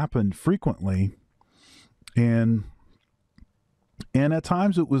something happened frequently, and at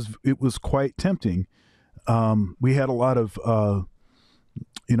times it was quite tempting. We had a lot of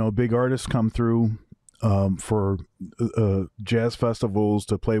you know, big artists come through for jazz festivals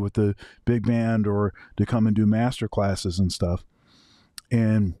to play with the big band or to come and do master classes and stuff.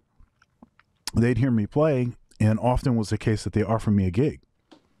 And they'd hear me play, and often was the case that they offered me a gig.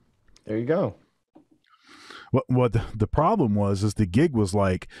 There you go. What the problem was is the gig was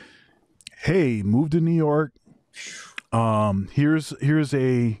like, hey, move to New York. Here's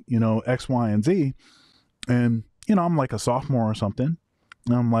a, you know, X, Y, and Z. And, you know, I'm like a sophomore or something.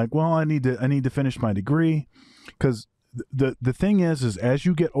 And I'm like, well, I need to finish my degree, because the thing is as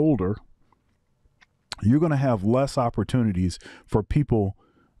you get older, you're going to have less opportunities for people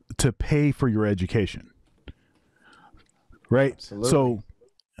to pay for your education, right? Absolutely.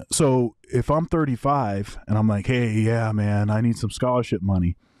 So if I'm 35 and I'm like, hey, yeah, man, I need some scholarship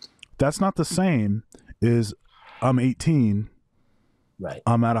money, that's not the same as I'm 18. Right.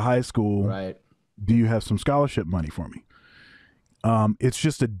 I'm out of high school. Right. Do you have some scholarship money for me? It's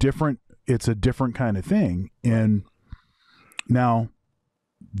just it's a different kind of thing. And now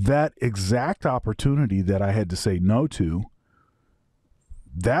that exact opportunity that I had to say no to,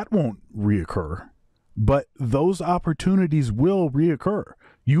 that won't reoccur, but those opportunities will reoccur.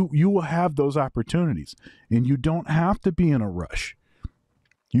 You will have those opportunities, and you don't have to be in a rush.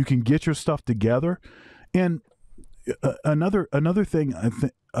 You can get your stuff together. And another thing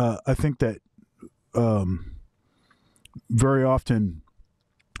I think that very often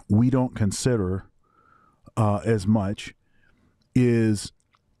we don't consider as much is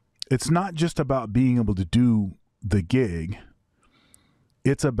it's not just about being able to do the gig.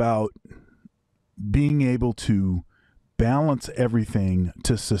 It's about being able to balance everything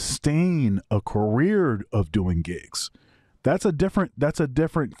to sustain a career of doing gigs. That's a different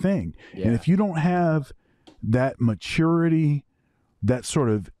thing. Yeah. And if you don't have that maturity, that sort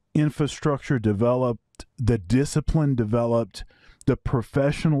of infrastructure developed, the discipline developed, the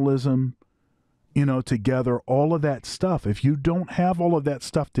professionalism, together, all of that stuff. If you don't have all of that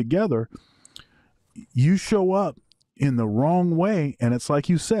stuff together, you show up in the wrong way. And it's like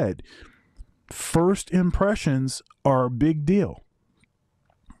you said, first impressions are a big deal.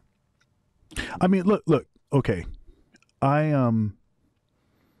 I mean, look, okay. And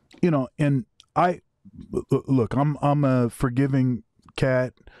I'm a forgiving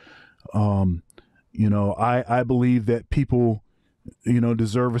cat. I believe that people,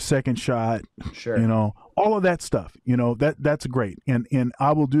 deserve a second shot. Sure. All of that stuff, that's great. And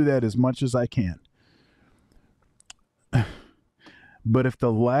I will do that as much as I can. But if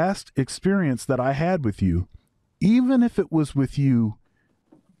the last experience that I had with you, even if it was with you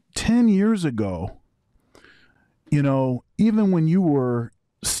 10 years ago, even when you were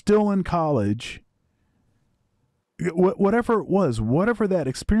still in college, whatever it was, whatever that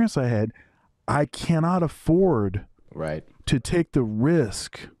experience I had, I cannot afford to take the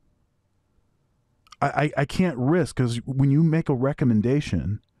risk. I can't risk, because when you make a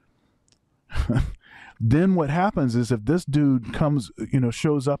recommendation, then what happens is if this dude comes,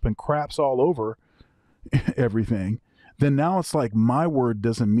 shows up and craps all over everything, then now it's like my word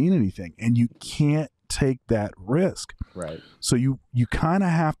doesn't mean anything, and you can't take that risk. Right. So you kind of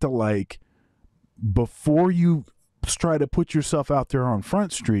have to, before you try to put yourself out there on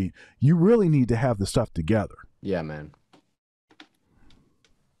Front Street, you really need to have the stuff together. Yeah, man.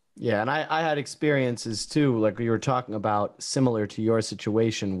 Yeah, and I had experiences too, like we were talking about, similar to your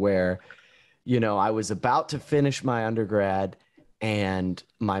situation, where, I was about to finish my undergrad and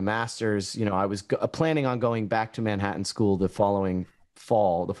my master's. I was planning on going back to Manhattan School the following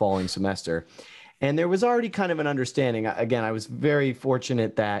semester. And there was already kind of an understanding. Again, I was very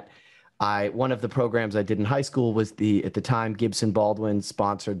fortunate that one of the programs I did in high school was at the time, Gibson Baldwin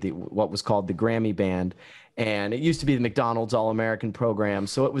sponsored what was called the Grammy Band. And it used to be the McDonald's All-American program.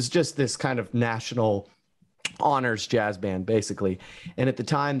 So it was just this kind of national honors jazz band, basically. And at the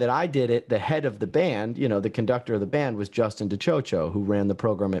time that I did it, the head of the band, the conductor of the band, was Justin DeChocho, who ran the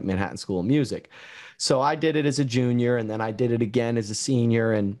program at Manhattan School of Music. So I did it as a junior, and then I did it again as a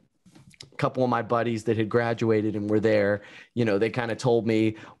senior. And a couple of my buddies that had graduated and were there, they kind of told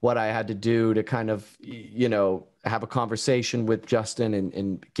me what I had to do to kind of, have a conversation with Justin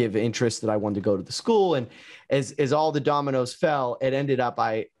and give interest that I wanted to go to the school. And as all the dominoes fell, it ended up,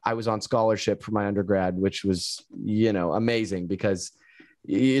 I was on scholarship for my undergrad, which was, amazing, because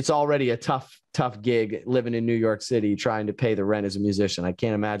it's already a tough gig living in New York City, trying to pay the rent as a musician. I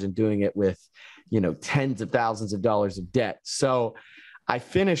can't imagine doing it with, tens of thousands of dollars of debt. So I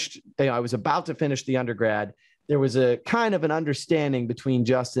was about to finish the undergrad. There was a kind of an understanding between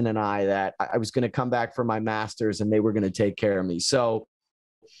Justin and I that I was going to come back for my master's and they were going to take care of me. So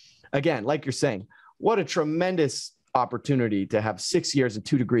again, like you're saying, what a tremendous opportunity to have 6 years and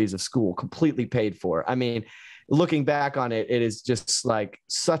 2 degrees of school completely paid for. I mean, looking back on it, it is just like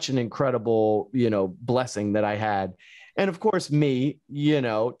such an incredible, blessing that I had. And of course, me,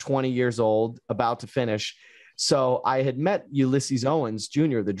 20 years old, about to finish. So I had met Ulysses Owens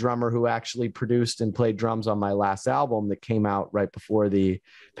Jr., the drummer who actually produced and played drums on my last album that came out right before the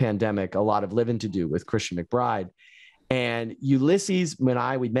pandemic, A Lot of Living to Do, with Christian McBride. And Ulysses,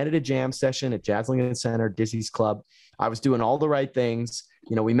 we met at a jam session at Jazz Lincoln Center, Dizzy's Club. I was doing all the right things.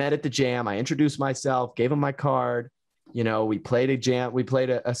 We met at the jam. I introduced myself, gave him my card. We played a jam. We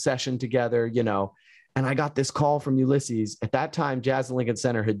played a session together, and I got this call from Ulysses. At that time, Jazz Lincoln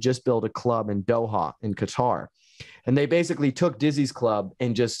Center had just built a club in Doha in Qatar. And they basically took Dizzy's Club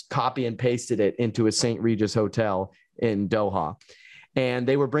and just copy and pasted it into a St. Regis hotel in Doha. And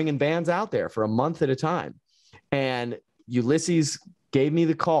they were bringing bands out there for a month at a time. And Ulysses gave me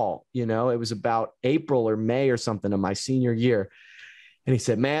the call. You know, it was about April or May or something of my senior year. And he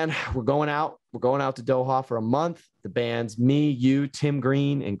said, man, we're going out to Doha for a month. The band's me, you, Tim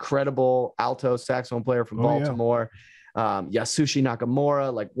Green, incredible alto saxophone player from Baltimore. Yeah. Yasushi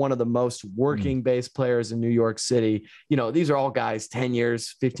Nakamura, like one of the most working bass players in New York City. You know, these are all guys 10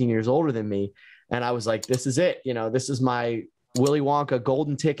 years, 15 years older than me. And I was like, this is it. You know, this is my Willy Wonka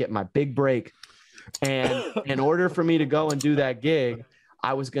golden ticket, my big break. And in order for me to go and do that gig,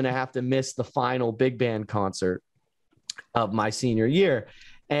 I was going to have to miss the final big band concert of my senior year.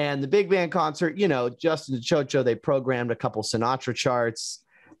 And the big band concert, you know, Justin DeChocho, they programmed a couple Sinatra charts.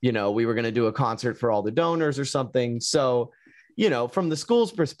 You know, we were going to do a concert for all the donors or something. So, you know, from the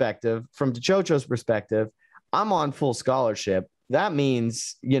school's perspective, from DeChocho's perspective, I'm on full scholarship. That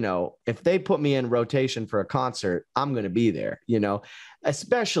means, you know, if they put me in rotation for a concert, I'm going to be there, you know,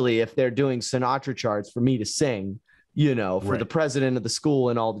 especially if they're doing Sinatra charts for me to sing, you know, for the president of the school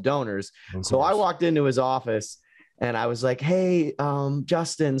and all the donors. So I walked into his office and I was like, hey,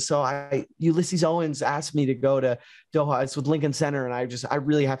 Justin, so Ulysses Owens asked me to go to Doha. It's with Lincoln Center. And I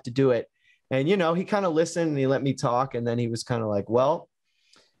really have to do it. And, you know, he kind of listened and he let me talk. And then he was kind of like, well,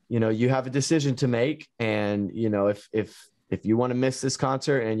 you know, you have a decision to make. And, you know, if you want to miss this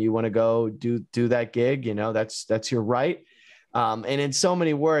concert and you want to go do that gig, you know, that's your right. And in so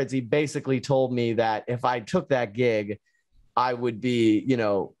many words, he basically told me that if I took that gig, I would be, you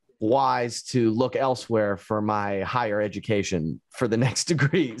know, wise to look elsewhere for my higher education for the next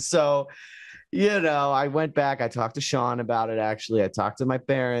degree. So, you know, I went back, I talked to Sean about it. Actually, I talked to my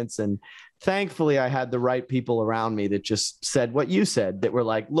parents, and thankfully I had the right people around me that just said what you said, that were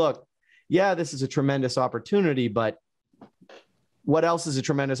like, look, yeah, this is a tremendous opportunity, but what else is a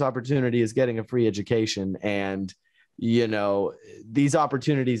tremendous opportunity is getting a free education. And, you know, these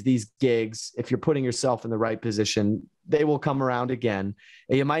opportunities, these gigs, if you're putting yourself in the right position, they will come around again.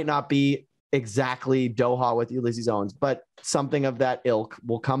 And you might not be exactly Doha with Ulysses Owens, but something of that ilk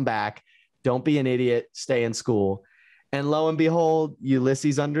will come back. Don't be an idiot, stay in school. And lo and behold,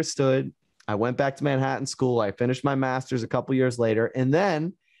 Ulysses understood. I went back to Manhattan School. I finished my master's a couple years later. And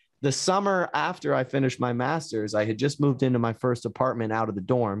then the summer after I finished my master's, I had just moved into my first apartment out of the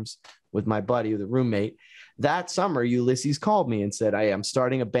dorms with my buddy, the roommate. That summer, Ulysses called me and said, hey, I'm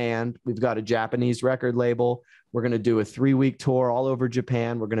starting a band. We've got a Japanese record label. We're going to do a 3-week tour all over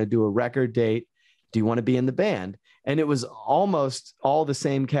Japan. We're going to do a record date. Do you want to be in the band? And it was almost all the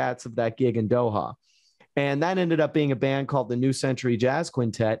same cats of that gig in Doha. And that ended up being a band called the New Century Jazz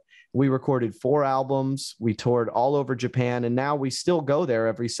Quintet. We recorded 4 albums. We toured all over Japan. And now we still go there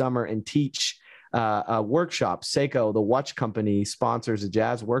every summer and teach a workshop. Seiko, the watch company, sponsors a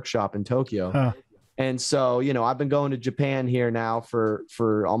jazz workshop in Tokyo. Huh. And so, you know, I've been going to Japan here now for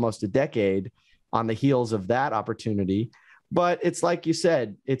almost a decade on the heels of that opportunity. But it's like you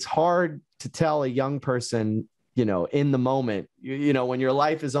said, it's hard to tell a young person, you know, in the moment, you know, when your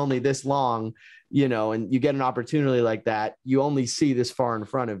life is only this long, you know, and you get an opportunity like that, you only see this far in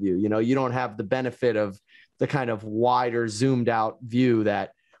front of you. You know, you don't have the benefit of the kind of wider zoomed out view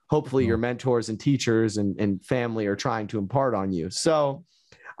that hopefully your mentors and teachers and family are trying to impart on you. So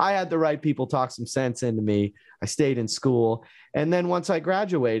I had the right people talk some sense into me. I stayed in school. And then once I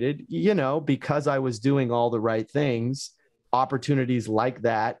graduated, you know, because I was doing all the right things, opportunities like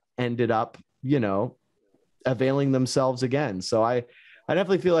that ended up, you know, availing themselves again. So I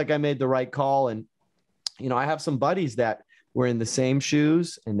definitely feel like I made the right call. And, you know, I have some buddies that were in the same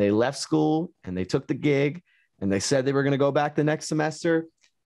shoes and they left school and they took the gig and they said they were going to go back the next semester.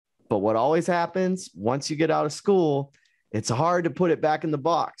 But what always happens once you get out of school, it's hard to put it back in the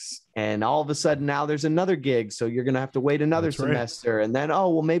box. And all of a sudden now there's another gig. So you're going to have to wait another semester. Right. And then, oh,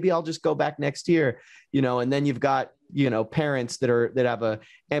 well, maybe I'll just go back next year, you know, and then you've got, you know, parents that have a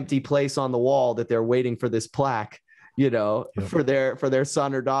empty place on the wall that they're waiting for this plaque, you know, for their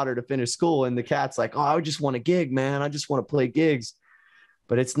son or daughter to finish school. And the cat's like, oh, I just want a gig, man. I just want to play gigs.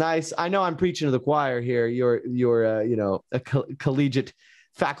 But it's nice. I know I'm preaching to the choir here. You're you know, a collegiate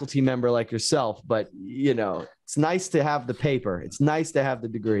faculty member like yourself, but you know, it's nice to have the paper. It's nice to have the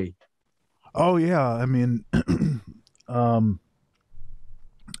degree. Oh yeah. I mean,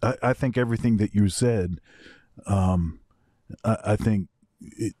 I think everything that you said, I think,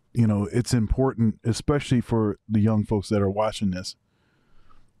 you know, it's important, especially for the young folks that are watching this,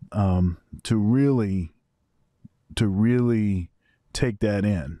 to really take that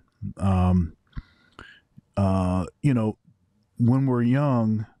in. You know, when we're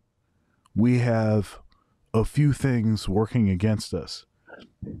young, we have a few things working against us.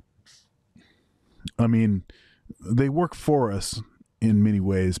 I mean, they work for us in many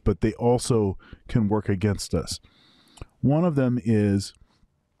ways, but they also can work against us. One of them is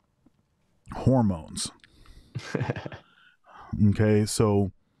hormones. Okay,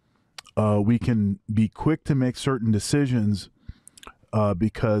 so we can be quick to make certain decisions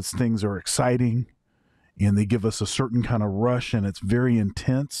because things are exciting and they give us a certain kind of rush and it's very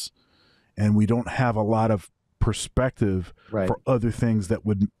intense, and we don't have a lot of perspective Right. for other things that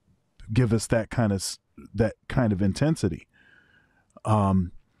would give us that kind of intensity.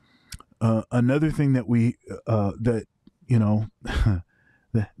 Another thing that we that you know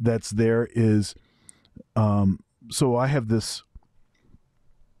that's there is so I have this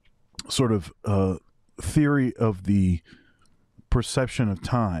sort of theory of the perception of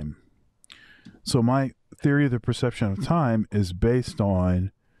time. So my theory of the perception of time is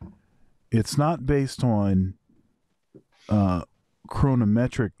it's not based on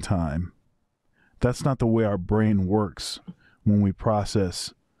chronometric time. That's not the way our brain works when we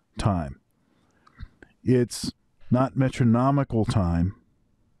process time. It's not metronomical time.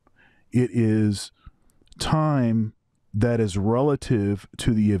 It is time that is relative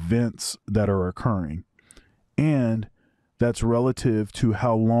to the events that are occurring, and that's relative to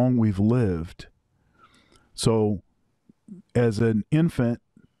how long we've lived. So as an infant,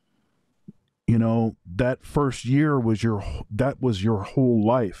 that first year was your whole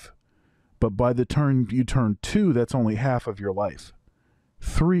life. But by the time you turn 2, that's only half of your life.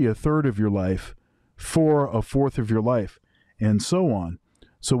 3, a third of your life. 4, a fourth of your life, and so on.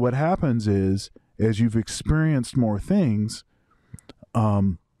 So what happens is, as you've experienced more things,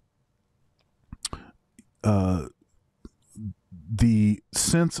 the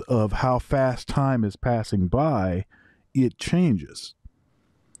sense of how fast time is passing by, it changes.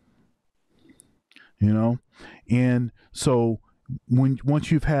 And so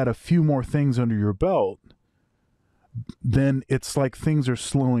once you've had a few more things under your belt, then it's like things are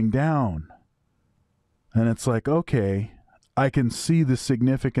slowing down. And it's like, okay, I can see the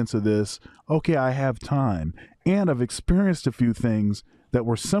significance of this. Okay, I have time. And I've experienced a few things that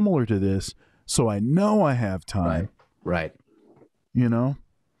were similar to this, so I know I have time. Right.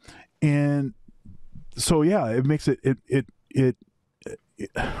 And so, yeah, it makes it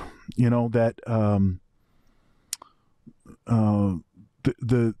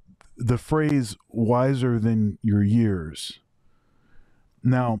the phrase wiser than your years.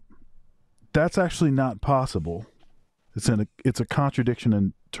 Now, that's actually not possible. It's a contradiction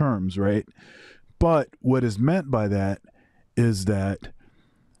in terms, right? But what is meant by that is that,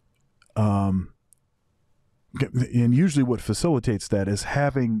 and usually what facilitates that is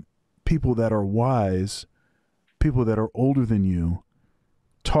having people that are wise, people that are older than you,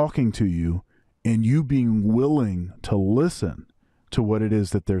 talking to you, and you being willing to listen to what it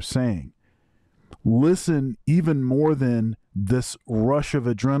is that they're saying. Listen even more than this rush of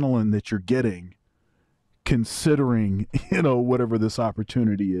adrenaline that you're getting, considering, whatever this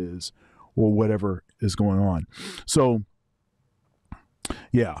opportunity is or whatever is going on. So,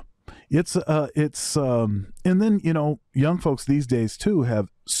 yeah, it's and then, young folks these days too have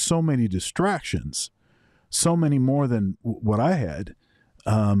so many distractions, so many more than what I had.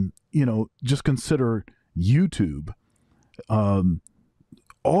 Just consider YouTube,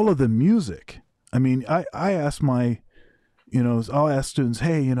 all of the music. I mean, I ask I'll ask students,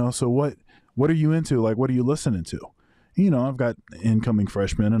 hey, so what are you into? Like, what are you listening to? I've got incoming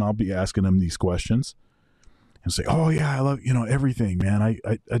freshmen, and I'll be asking them these questions and say, oh yeah, I love, everything, man. I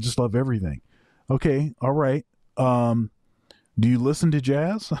just love everything. Okay. All right. Do you listen to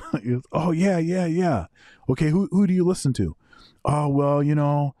jazz? Oh yeah. Okay. Who do you listen to? Oh, well,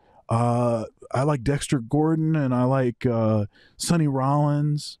 I like Dexter Gordon, and I like Sonny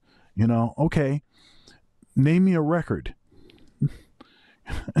Rollins, okay. Name me a record.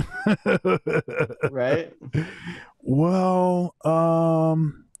 Right. Well,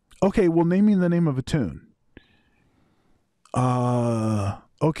 okay, well, name me the name of a tune.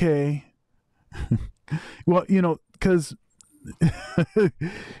 Okay. Well, because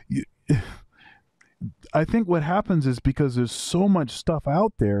I think what happens is because there's so much stuff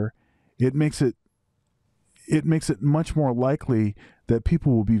out there, it makes it much more likely that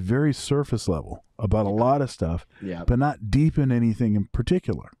people will be very surface level about a lot of stuff, but not deep in anything in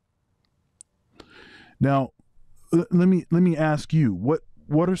particular. Now, let me ask you,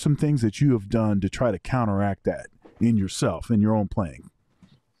 what are some things that you have done to try to counteract that in yourself, in your own playing?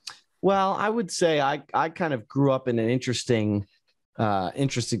 Well, I would say I kind of grew up in an interesting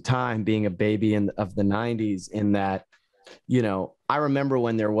time being a baby of the 90s, in that, I remember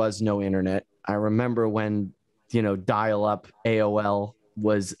when there was no internet. I remember when, dial-up AOL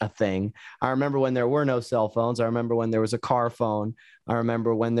was a thing. I remember when there were no cell phones. I remember when there was a car phone. I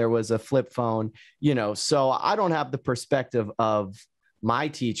remember when there was a flip phone, so I don't have the perspective of my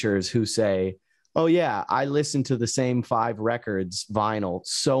teachers who say, oh yeah, I listened to the same 5 records vinyl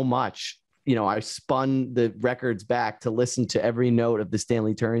so much. I spun the records back to listen to every note of the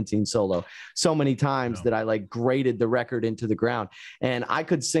Stanley Turrentine solo so many times that I like grated the record into the ground. And I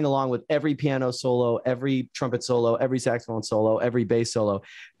could sing along with every piano solo, every trumpet solo, every saxophone solo, every bass solo,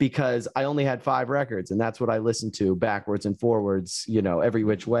 because I only had 5 records. And that's what I listened to backwards and forwards, every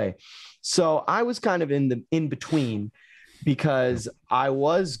which way. So I was kind of in between, because I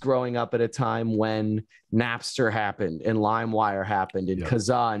was growing up at a time when Napster happened and LimeWire happened and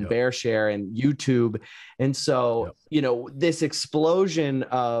Kazaa and BearShare and YouTube. And so, this explosion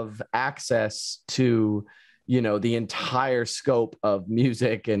of access to, the entire scope of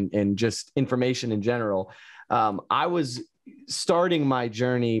music and just information in general. I was starting my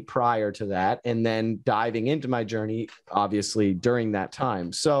journey prior to that, and then diving into my journey, obviously, during that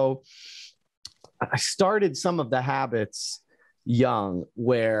time. So I started some of the habits young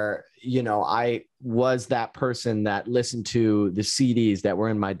where, I was that person that listened to the CDs that were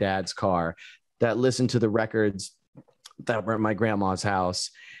in my dad's car, that listened to the records that were at my grandma's house.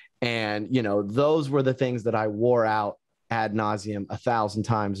 And, those were the things that I wore out ad nauseum 1,000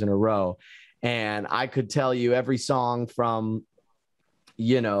 times in a row. And I could tell you every song from,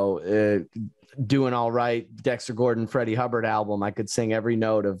 Doing All Right, Dexter Gordon, Freddie Hubbard album. I could sing every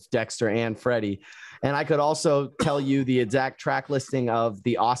note of Dexter and Freddie. And I could also tell you the exact track listing of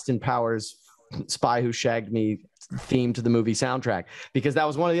the Austin Powers Spy Who Shagged Me theme to the movie soundtrack, because that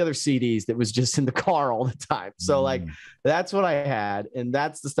was one of the other CDs that was just in the car all the time. So like, that's what I had. And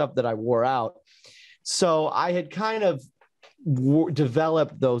that's the stuff that I wore out. So I had kind of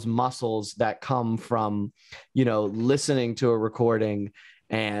developed those muscles that come from, listening to a recording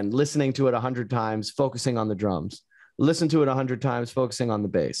and listening to it 100 times, focusing on the drums, listen to it 100 times, focusing on the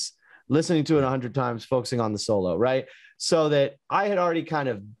bass, listening to it 100 times, focusing on the solo, right? So that I had already kind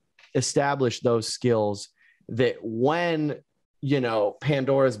of established those skills that when,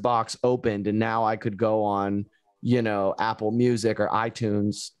 Pandora's box opened and now I could go on, Apple Music or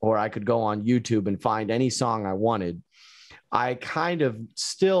iTunes, or I could go on YouTube and find any song I wanted. I kind of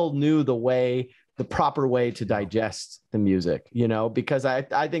still knew the proper way to digest the music, because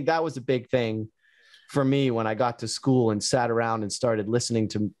I think that was a big thing for me when I got to school and sat around and started listening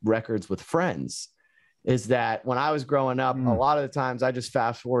to records with friends, is that when I was growing up, a lot of the times I just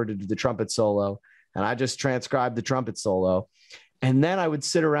fast forwarded to the trumpet solo and I just transcribed the trumpet solo. And then I would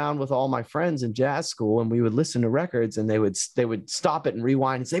sit around with all my friends in jazz school and we would listen to records, and they would stop it and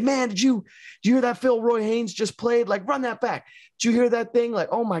rewind and say, man, did you hear that fill Roy Haynes just played? Like, run that back. Did you hear that thing? Like,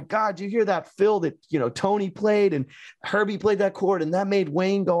 oh my God, did you hear that fill that, Tony played and Herbie played that chord and that made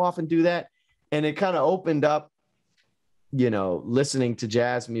Wayne go off and do that. And it kind of opened up, listening to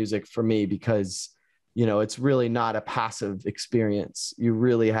jazz music for me, because, it's really not a passive experience. You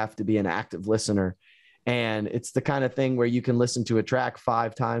really have to be an active listener. And it's the kind of thing where you can listen to a track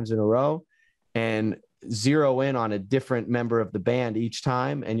 5 times in a row and zero in on a different member of the band each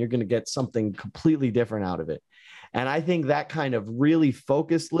time, and you're going to get something completely different out of it. And I think that kind of really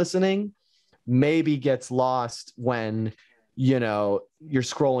focused listening maybe gets lost when, you're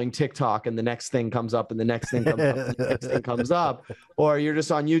scrolling TikTok and the next thing comes up and the next thing comes up and the next thing comes up, or you're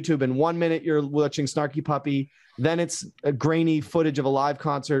just on YouTube and 1 minute you're watching Snarky Puppy, then it's a grainy footage of a live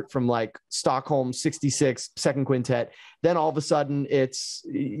concert from like Stockholm 66 second quintet. Then all of a sudden it's,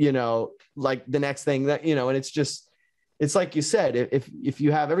 like the next thing that, and it's like you said, if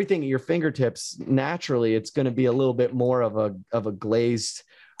you have everything at your fingertips, naturally, it's going to be a little bit more of a glazed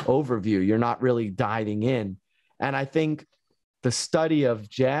overview. You're not really diving in. And I think the study of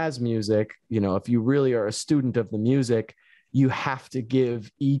jazz music, if you really are a student of the music, you have to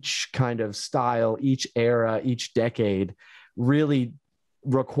give each kind of style, each era, each decade really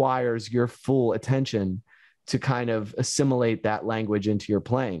requires your full attention to kind of assimilate that language into your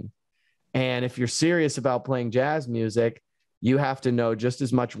playing. And if you're serious about playing jazz music, you have to know just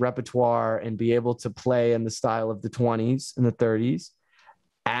as much repertoire and be able to play in the style of the 20s and the 30s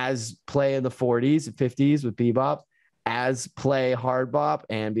as play in the 40s and 50s with bebop, as play hard bop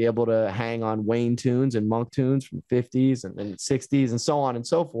and be able to hang on Wayne tunes and Monk tunes from the 50s and then 60s and so on and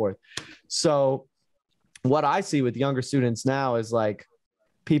so forth. So what I see with younger students now is like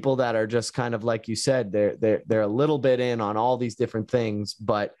people that are just kind of, like you said, they're a little bit in on all these different things,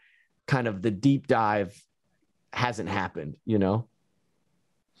 but kind of the deep dive hasn't happened,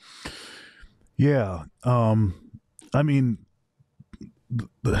 Yeah. I mean,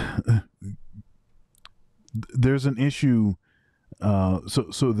 there's an issue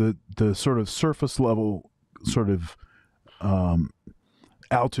So the sort of surface level sort of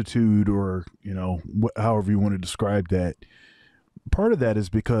altitude, or however you want to describe that, part of that is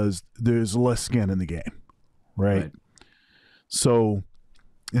because there's less skin in the game, right? So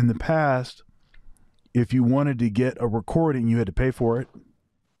in the past, if you wanted to get a recording, you had to pay for it,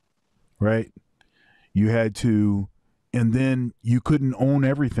 right? You had to, and then you couldn't own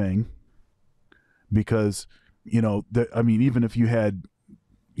everything because, even if you had,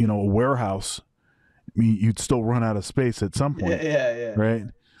 a warehouse, you'd still run out of space at some point. Yeah. Right.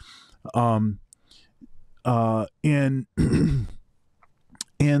 And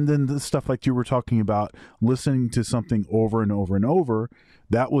and then the stuff like you were talking about, listening to something over and over and over,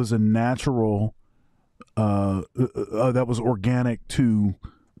 that was a natural, that was organic to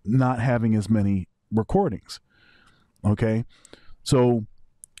not having as many recordings. Okay. So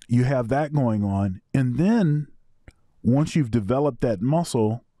you have that going on. And then once you've developed that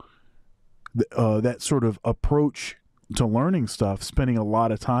muscle, that sort of approach to learning stuff, spending a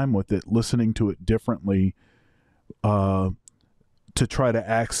lot of time with it, listening to it differently, to try to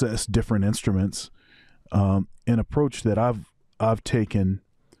access different instruments, an approach that I've taken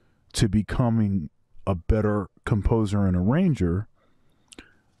to becoming a better composer and arranger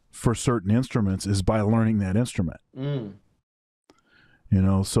for certain instruments is by learning that instrument.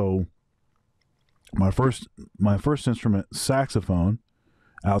 So my first instrument, saxophone,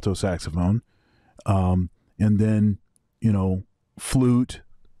 alto saxophone, and then flute,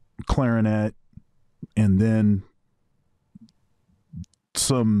 clarinet, and then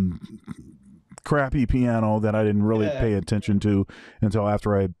some crappy piano that I didn't really pay attention to until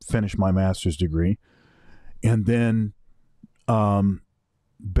after I finished my master's degree, and then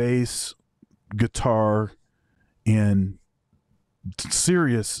bass, guitar, and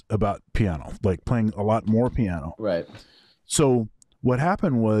serious about piano, like playing a lot more piano. Right. So what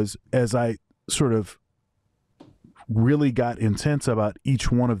happened was, as I sort of really got intense about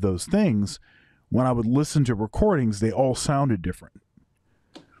each one of those things, when I would listen to recordings, they all sounded different.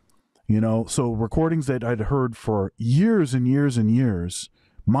 So recordings that I'd heard for years and years and years,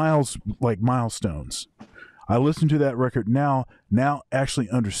 milestones. I listen to that record now actually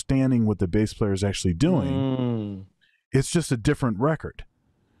understanding what the bass player is actually doing. It's just a different record,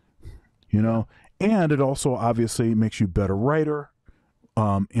 and it also obviously makes you a better writer,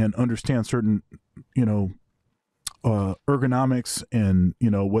 and understand certain, ergonomics and,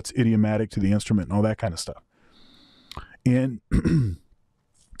 what's idiomatic to the instrument and all that kind of stuff. And,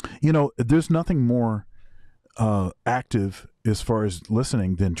 there's nothing more active as far as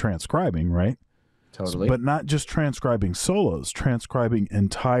listening than transcribing, right? Totally. But not just transcribing solos, transcribing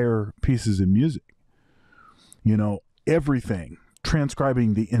entire pieces of music, everything,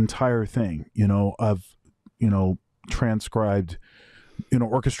 transcribing the entire thing. I've transcribed,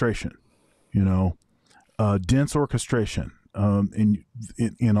 orchestration, dense orchestration. And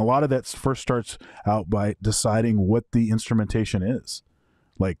a lot of that first starts out by deciding what the instrumentation is.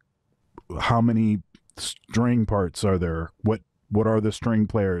 Like, how many string parts are there? What are the string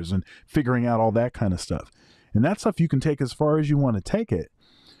players? And figuring out all that kind of stuff. And that stuff you can take as far as you want to take it.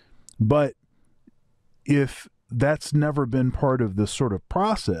 But if that's never been part of this sort of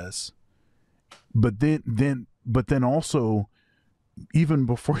process, but then also, even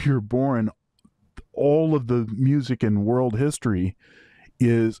before you're born, all of the music in world history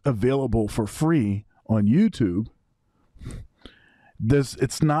is available for free on YouTube.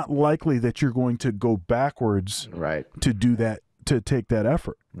 It's not likely that you're going to go backwards, right, to do that, to take that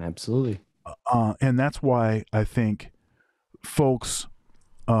effort. Absolutely. And that's why I think folks,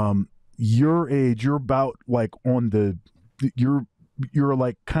 your age, you're about like you're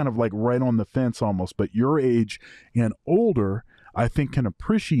like kind of like right on the fence almost, but your age and older, I think, can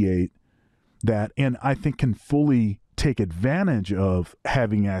appreciate that, and I think can fully take advantage of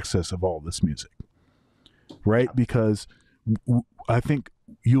having access of all this music, right? Because I think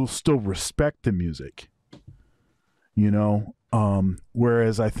you'll still respect the music,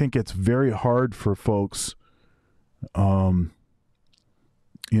 whereas I think it's very hard for folks,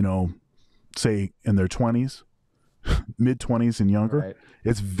 say in their 20s, mid 20s and younger, right.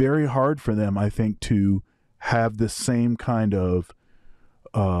 It's very hard for them, I think, to have the same kind of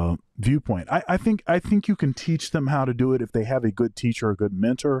viewpoint. I think you can teach them how to do it if they have a good teacher, a good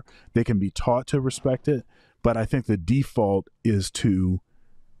mentor. They can be taught to respect it. But I think the default is to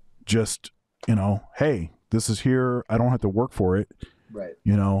just, hey, this is here. I don't have to work for it. Right.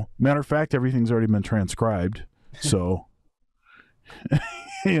 Matter of fact, everything's already been transcribed. So,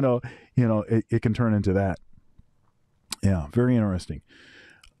 it can turn into that. Yeah. Very interesting.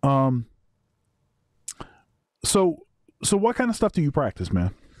 So So what kind of stuff do you practice,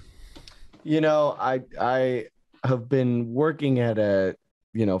 man? I have been working at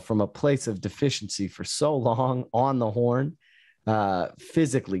from a place of deficiency for so long on the horn,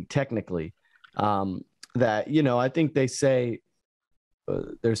 physically, technically, that, I think they say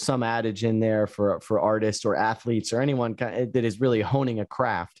there's some adage in there for artists or athletes or anyone that is really honing a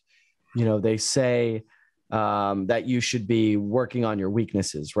craft. They say that you should be working on your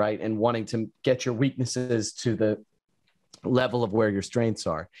weaknesses, right? And wanting to get your weaknesses to the level of where your strengths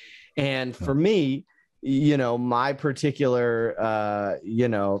are. And for me, my particular,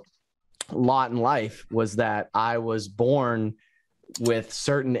 lot in life was that I was born with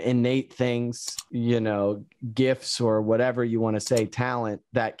certain innate things, gifts or whatever you want to say, talent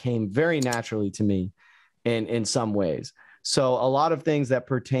that came very naturally to me in some ways. So a lot of things that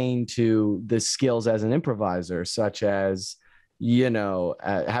pertain to the skills as an improviser, such as,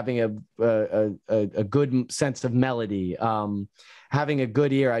 having a good sense of melody, having a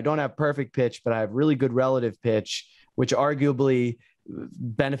good ear. I don't have perfect pitch, but I have really good relative pitch, which arguably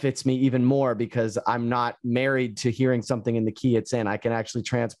benefits me even more because I'm not married to hearing something in the key it's in. I can actually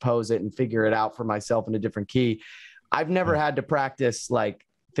transpose it and figure it out for myself in a different key. I've never had to practice like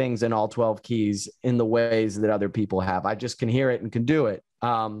things in all 12 keys in the ways that other people have. I just can hear it and can do it.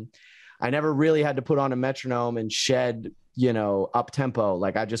 I never really had to put on a metronome and shed, up tempo.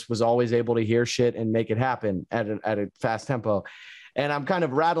 Like I just was always able to hear shit and make it happen at a fast tempo. And I'm kind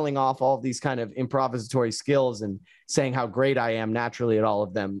of rattling off all of these kind of improvisatory skills and saying how great I am naturally at all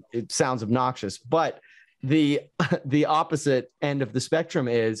of them. It sounds obnoxious, but the opposite end of the spectrum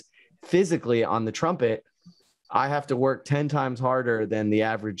is physically on the trumpet. I have to work 10 times harder than the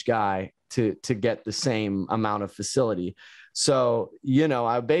average guy to get the same amount of facility. So,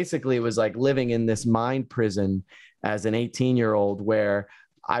 I basically was like living in this mind prison as an 18-year-old where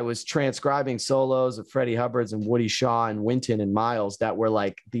I was transcribing solos of Freddie Hubbard's and Woody Shaw and Wynton and Miles that were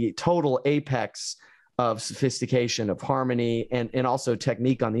like the total apex of sophistication, of harmony, and also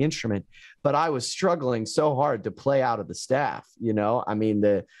technique on the instrument. But I was struggling so hard to play out of the staff. I mean,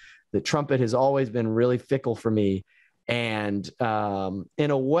 the trumpet has always been really fickle for me. And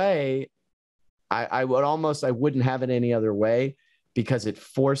in a way, I wouldn't have it any other way, because it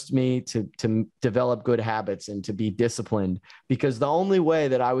forced me to develop good habits and to be disciplined, because the only way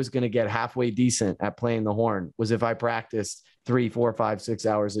that I was going to get halfway decent at playing the horn was if I practiced 3, 4, 5, 6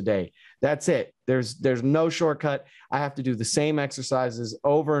 hours a day. That's it. There's no shortcut. I have to do the same exercises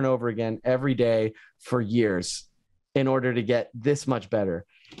over and over again every day for years in order to get this much better.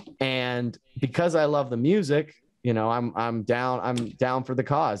 And because I love the music, I'm down for the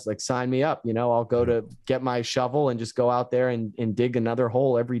cause. Like, sign me up. I'll go to get my shovel and just go out there and dig another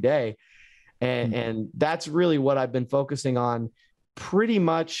hole every day. And that's really what I've been focusing on pretty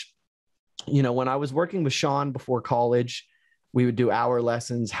much. When I was working with Sean before college, we would do hour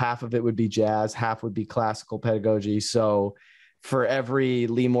lessons. Half of it would be jazz, half would be classical pedagogy. So for every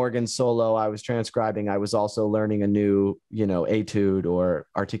Lee Morgan solo I was transcribing, I was also learning a new, etude or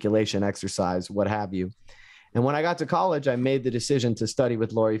articulation exercise, what have you. And when I got to college, I made the decision to study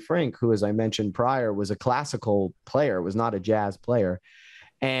with Laurie Frink, who, as I mentioned prior, was a classical player, was not a jazz player.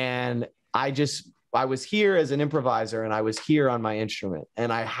 And I was here as an improviser, and I was here on my instrument,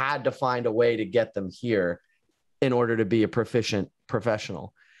 and I had to find a way to get them here in order to be a proficient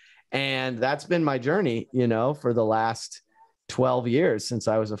professional. And that's been my journey, for the last 12 years since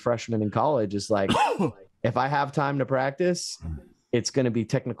I was a freshman in college. Is like, if I have time to practice, it's going to be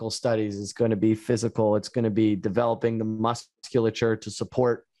technical studies. It's going to be physical. It's going to be developing the musculature to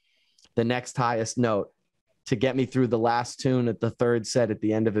support the next highest note, to get me through the last tune at the third set at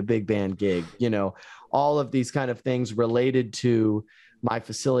the end of a big band gig. All of these kind of things related to my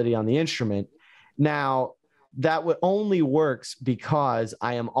facility on the instrument. Now, that only works because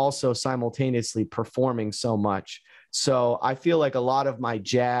I am also simultaneously performing so much. So I feel like a lot of my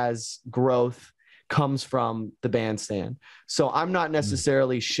jazz growth comes from the bandstand. So I'm not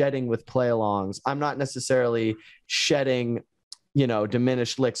necessarily shedding with play-alongs. I'm not necessarily shedding,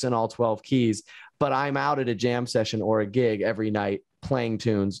 diminished licks in all 12 keys, but I'm out at a jam session or a gig every night, playing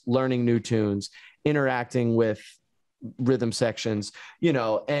tunes, learning new tunes, interacting with rhythm sections,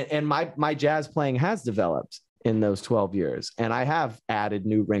 and my jazz playing has developed in those 12 years. And I have added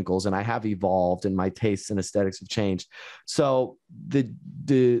new wrinkles, and I have evolved, and my tastes and aesthetics have changed. So the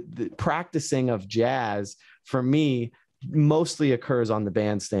practicing of jazz for me mostly occurs on the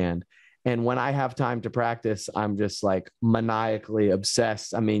bandstand. And when I have time to practice, I'm just like maniacally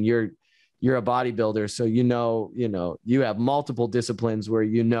obsessed. I mean, you're a bodybuilder, so you have multiple disciplines where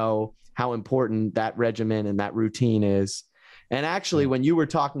how important that regimen and that routine is. And actually, when you were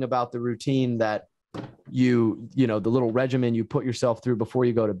talking about the routine that you know, the little regimen you put yourself through before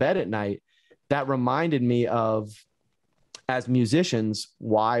you go to bed at night, that reminded me of, as musicians,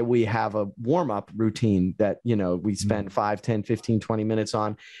 why we have a warm-up routine that, you know, we spend 5, 10, 15, 20 minutes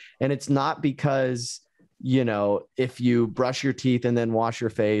on. And it's not because, you know, if you brush your teeth and then wash your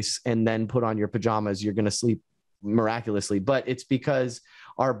face and then put on your pajamas, you're going to sleep miraculously, but it's because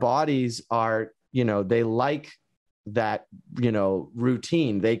our bodies are, you know, they like that, you know,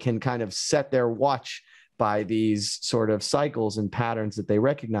 routine. They can kind of set their watch by these sort of cycles and patterns that they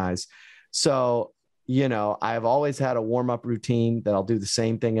recognize. So, you know, I've always had a warm-up routine that I'll do the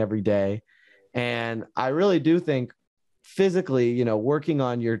same thing every day. And I really do think physically, you know, working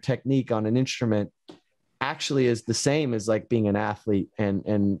on your technique on an instrument actually is the same as like being an athlete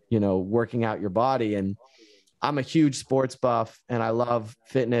and, you know, working out your body. And I'm a huge sports buff and I love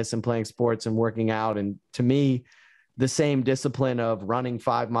fitness and playing sports and working out. And to me, the same discipline of running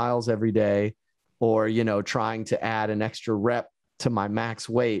 5 miles every day, or, you know, trying to add an extra rep to my max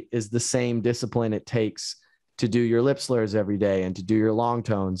weight, is the same discipline it takes to do your lip slurs every day and to do your long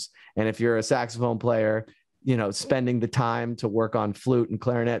tones. And if you're a saxophone player, you know, spending the time to work on flute and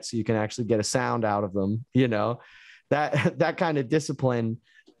clarinet so you can actually get a sound out of them, you know, that kind of discipline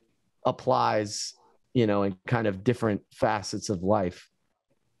applies, you know, in kind of different facets of life.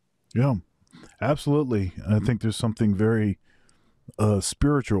 Yeah, absolutely. I think there's something very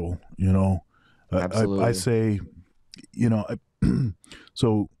spiritual, you know. I say, you know,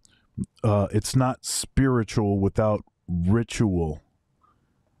 so it's not spiritual without ritual,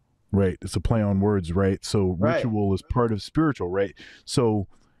 right? It's a play on words, right? So ritual is part of spiritual, right? So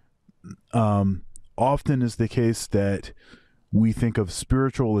often is the case that we think of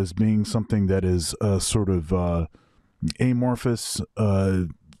spiritual as being something that is sort of amorphous,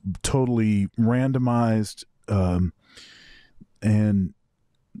 totally randomized, and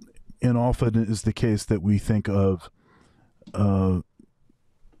often is the case that we think of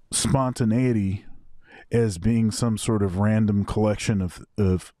spontaneity as being some sort of random collection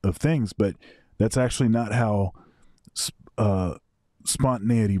of things, but that's actually not how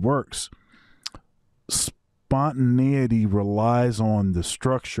spontaneity works. Spontaneity relies on the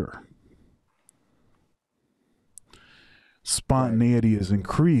structure. Spontaneity is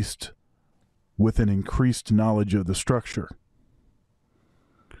increased with an increased knowledge of the structure.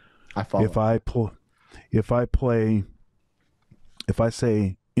 I follow. If I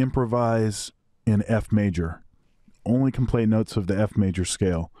say improvise in F major, only can play notes of the F major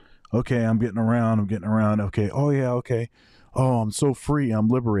scale. Okay, I'm getting around. Okay. Oh yeah. Okay. Oh, I'm so free. I'm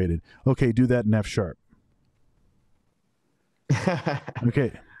liberated. Okay, do that in F sharp.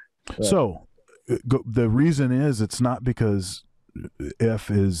 Okay. Right. So the reason is it's not because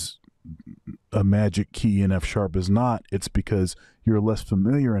F is a magic key and F sharp is not. It's because you're less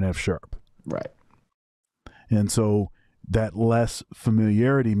familiar in F sharp. Right. And so that less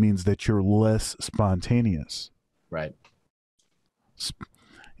familiarity means that you're less spontaneous. Right.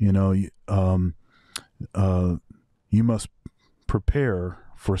 You know, you must prepare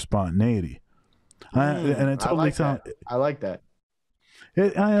for spontaneity. And it totally sounds. I like that.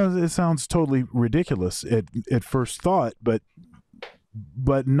 It sounds totally ridiculous at first thought, but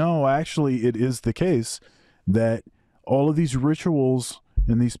no, actually, it is the case that all of these rituals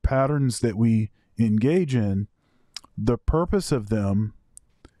and these patterns that we engage in, the purpose of them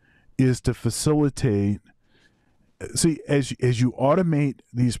is to facilitate. See, as you automate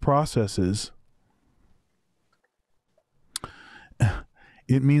these processes,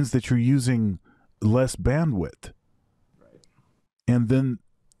 it means that you're using less bandwidth. Right. And then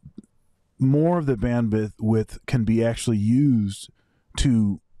more of the bandwidth can be actually used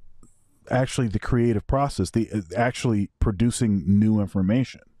to actually the creative process, the actually producing new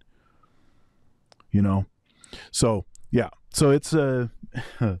information. You know? So, yeah. So it's so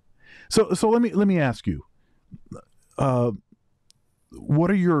let me ask you, what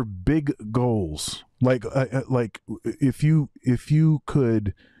are your big goals? Like if you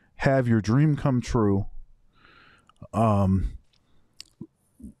could have your dream come true, I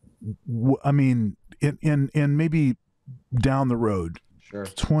mean, in maybe down the road, sure,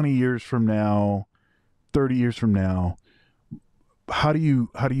 20 years from now, 30 years from now, how do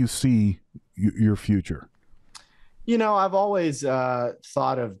you see your future? You know, I've always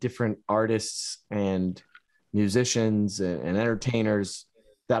thought of different artists and musicians and entertainers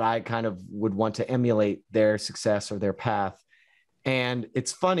that I kind of would want to emulate their success or their path. And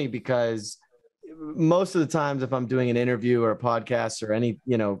it's funny because most of the times if I'm doing an interview or a podcast or any,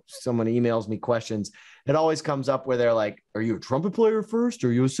 you know, someone emails me questions, it always comes up where they're like, are you a trumpet player first? Or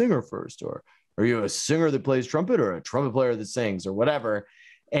are you a singer first? Or are you a singer that plays trumpet or a trumpet player that sings or whatever?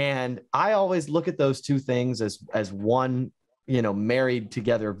 And I always look at those two things as one, married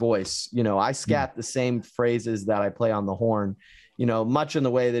together voice. I scat the same phrases that I play on the horn, much in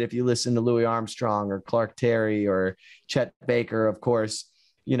the way that if you listen to Louis Armstrong or Clark Terry or Chet Baker, of course,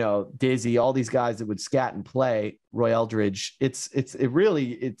 Dizzy, all these guys that would scat and play, Roy Eldridge, it's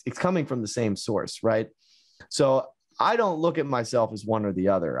coming from the same source, right? So I don't look at myself as one or the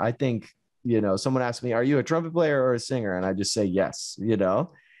other. I think, someone asked me, are you a trumpet player or a singer? And I just say yes,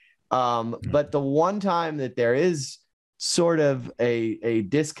 but the one time that there is sort of a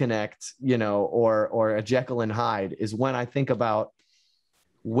disconnect, or a Jekyll and Hyde is when I think about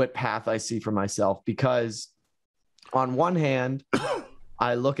what path I see for myself. Because on one hand,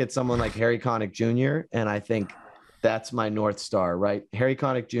 I look at someone like Harry Connick Jr. and I think that's my North Star, right? Harry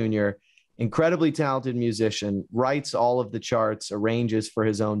Connick Jr., incredibly talented musician, writes all of the charts, arranges for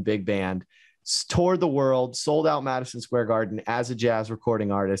his own big band, toured the world, sold out Madison Square Garden as a jazz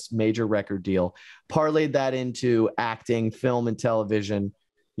recording artist, major record deal, parlayed that into acting, film and television,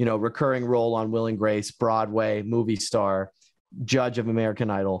 recurring role on Will and Grace, Broadway, movie star, judge of American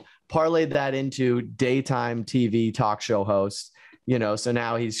Idol, parlayed that into daytime TV talk show host, so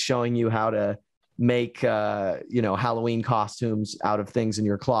now he's showing you how to make, Halloween costumes out of things in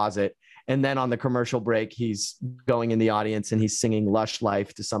your closet. And then on the commercial break, he's going in the audience and he's singing Lush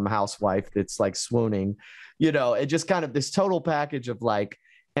Life to some housewife that's like swooning, it just kind of this total package of like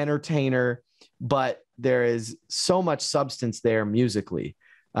entertainer, but there is so much substance there musically.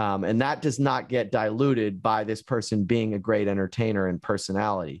 And that does not get diluted by this person being a great entertainer and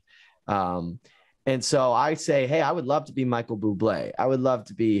personality. And so I say, hey, I would love to be Michael Bublé. I would love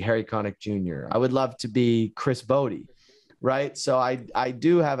to be Harry Connick Jr. I would love to be Chris Bodie. Right. So I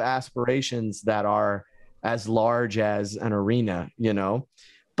do have aspirations that are as large as an arena,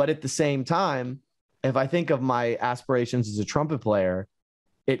 but at the same time, if I think of my aspirations as a trumpet player,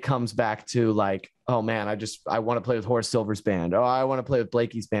 it comes back to like, oh man, I want to play with Horace Silver's band. Oh, I want to play with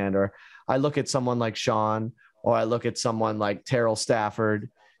Blakey's band. Or I look at someone like Sean, or I look at someone like Terrell Stafford,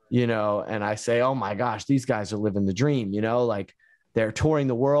 and I say, oh my gosh, these guys are living the dream, like they're touring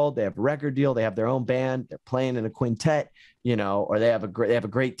the world. They have a record deal. They have their own band. They're playing in a quintet, or they have a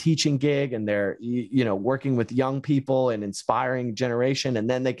great teaching gig, and they're, working with young people and inspiring generation. And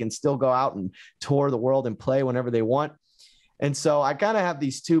then they can still go out and tour the world and play whenever they want. And so I kind of have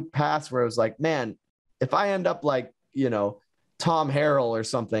these two paths where I was like, man, if I end up like, Tom Harrell or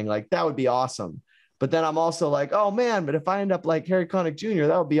something, like that would be awesome. But then I'm also like, oh man, but if I end up like Harry Connick Jr.,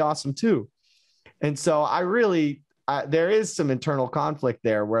 that would be awesome too. And so there is some internal conflict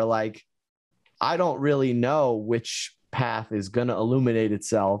there where like, I don't really know which path is going to illuminate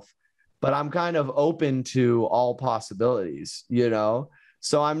itself, but I'm kind of open to all possibilities,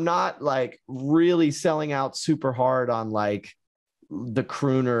 So I'm not like really selling out super hard on like the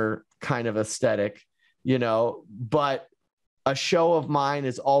crooner kind of aesthetic, but a show of mine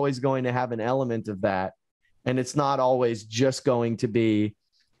is always going to have an element of that. And it's not always just going to be,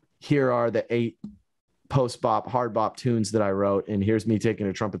 here are the 8 post-bop, hard bop tunes that I wrote, and here's me taking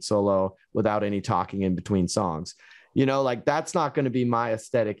a trumpet solo without any talking in between songs. Like that's not going to be my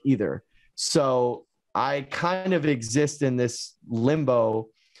aesthetic either. So I kind of exist in this limbo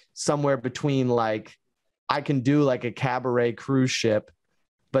somewhere between like, I can do like a cabaret cruise ship,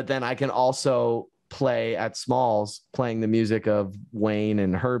 but then I can also play at Smalls, playing the music of Wayne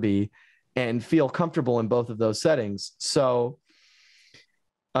and Herbie, and feel comfortable in both of those settings. So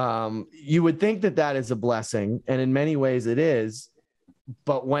you would think that is a blessing, and in many ways it is.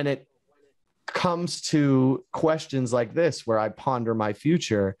 But when it comes to questions like this, where I ponder my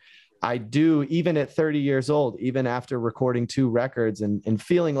future, I do, even at 30 years old, even after recording 2 records and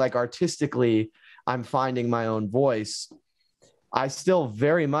feeling like artistically I'm finding my own voice, I still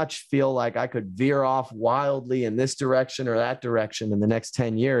very much feel like I could veer off wildly in this direction or that direction in the next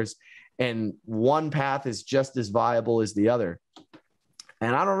 10 years. And one path is just as viable as the other.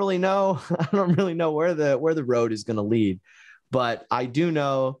 And I don't really know where the road is going to lead, but I do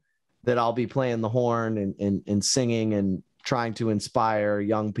know that I'll be playing the horn and singing and trying to inspire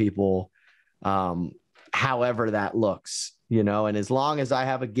young people, however that looks, and as long as I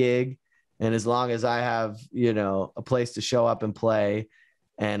have a gig, and as long as I have, a place to show up and play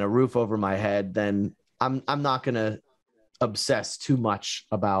and a roof over my head, then I'm not going to obsess too much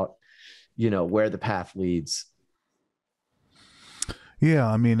about, where the path leads. Yeah,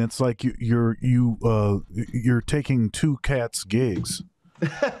 I mean, it's like you're taking 2 cats' gigs. So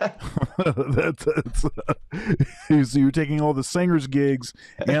you're taking all the singers' gigs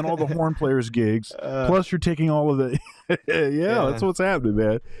and all the horn players' gigs, plus you're taking all of the. Yeah, that's what's happening,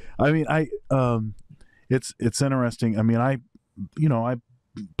 man. I mean, it's interesting. I mean, I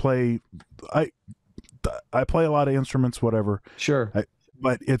play, I I play a lot of instruments, whatever. Sure.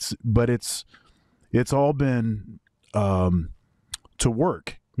 But it's all been to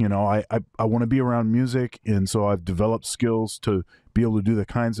work. You know, I want to be around music, and so I've developed skills to be able to do the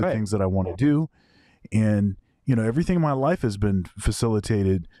kinds of things that I want to do. And, you know, everything in my life has been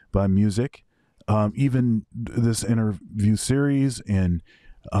facilitated by music. Even this interview series, and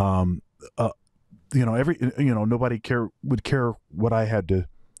you know, nobody would care what I had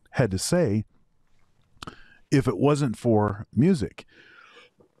to say if it wasn't for music.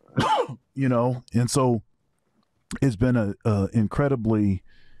 You know, and so it's been a incredibly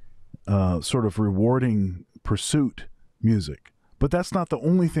sort of rewarding pursuit, music. But that's not the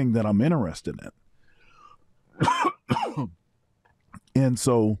only thing that I'm interested in. And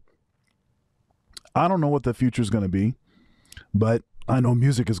so I don't know what the future is going to be, but I know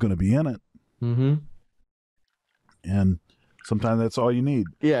music is going to be in it. Mm-hmm. And sometimes that's all you need.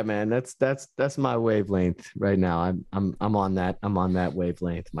 Yeah, man, that's my wavelength right now. I'm on that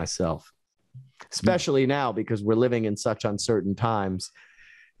wavelength myself. Especially now, because we're living in such uncertain times,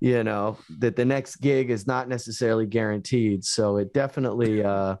 you know, that the next gig is not necessarily guaranteed. So it definitely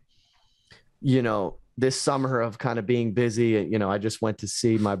you know, this summer of kind of being busy, you know, I just went to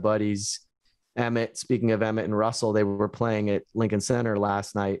see my buddies Emmett. Speaking of Emmett and Russell, they were playing at Lincoln Center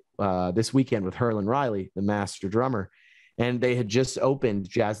last night, this weekend, with Herlin Riley, the master drummer. And they had just opened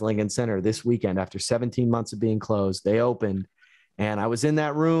Jazz Lincoln Center this weekend after 17 months of being closed. They opened, and I was in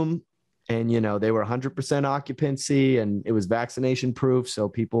that room, and, you know, they were 100% occupancy, and it was vaccination proof. So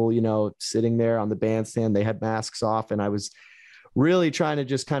people, you know, sitting there on the bandstand, they had masks off. And I was really trying to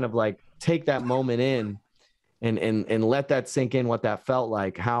just kind of like take that moment in and let that sink in, what that felt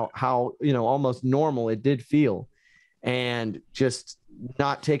like, how, you know, almost normal it did feel, and just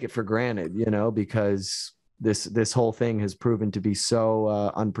not take it for granted, you know, because this whole thing has proven to be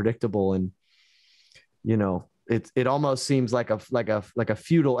so unpredictable. And, you know, it almost seems like a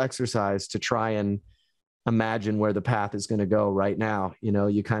futile exercise to try and imagine where the path is going to go right now. You know,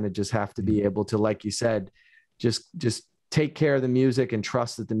 you kind of just have to be able to, like you said, just take care of the music and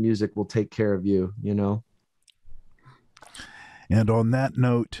trust that the music will take care of you, you know? And on that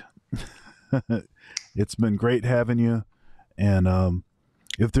note, it's been great having you. And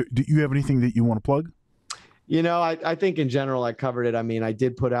do you have anything that you want to plug? You know, I think in general, I covered it. I mean, I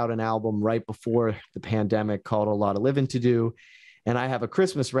did put out an album right before the pandemic called A Lot of Living to Do. And I have a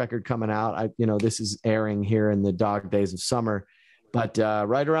Christmas record coming out. You know, this is airing here in the dog days of summer, but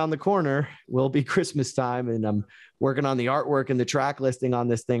right around the corner will be Christmas time. And I'm working on the artwork and the track listing on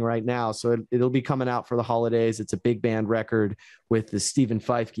this thing right now. So it'll be coming out for the holidays. It's a big band record with the Stephen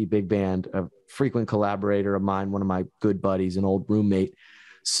Feifke Big Band, a frequent collaborator of mine, one of my good buddies, an old roommate.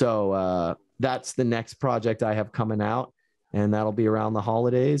 So that's the next project I have coming out, and that'll be around the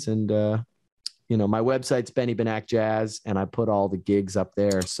holidays. And, you know, my website's Benny Benack Jazz, and I put all the gigs up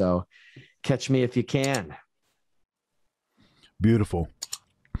there. So catch me if you can. Beautiful.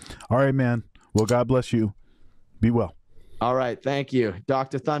 All right, man. Well, God bless you. Be well. All right. Thank you,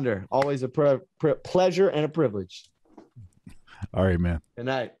 Dr. Thunder. Always a pleasure and a privilege. All right, man. Good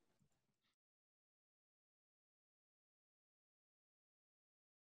night.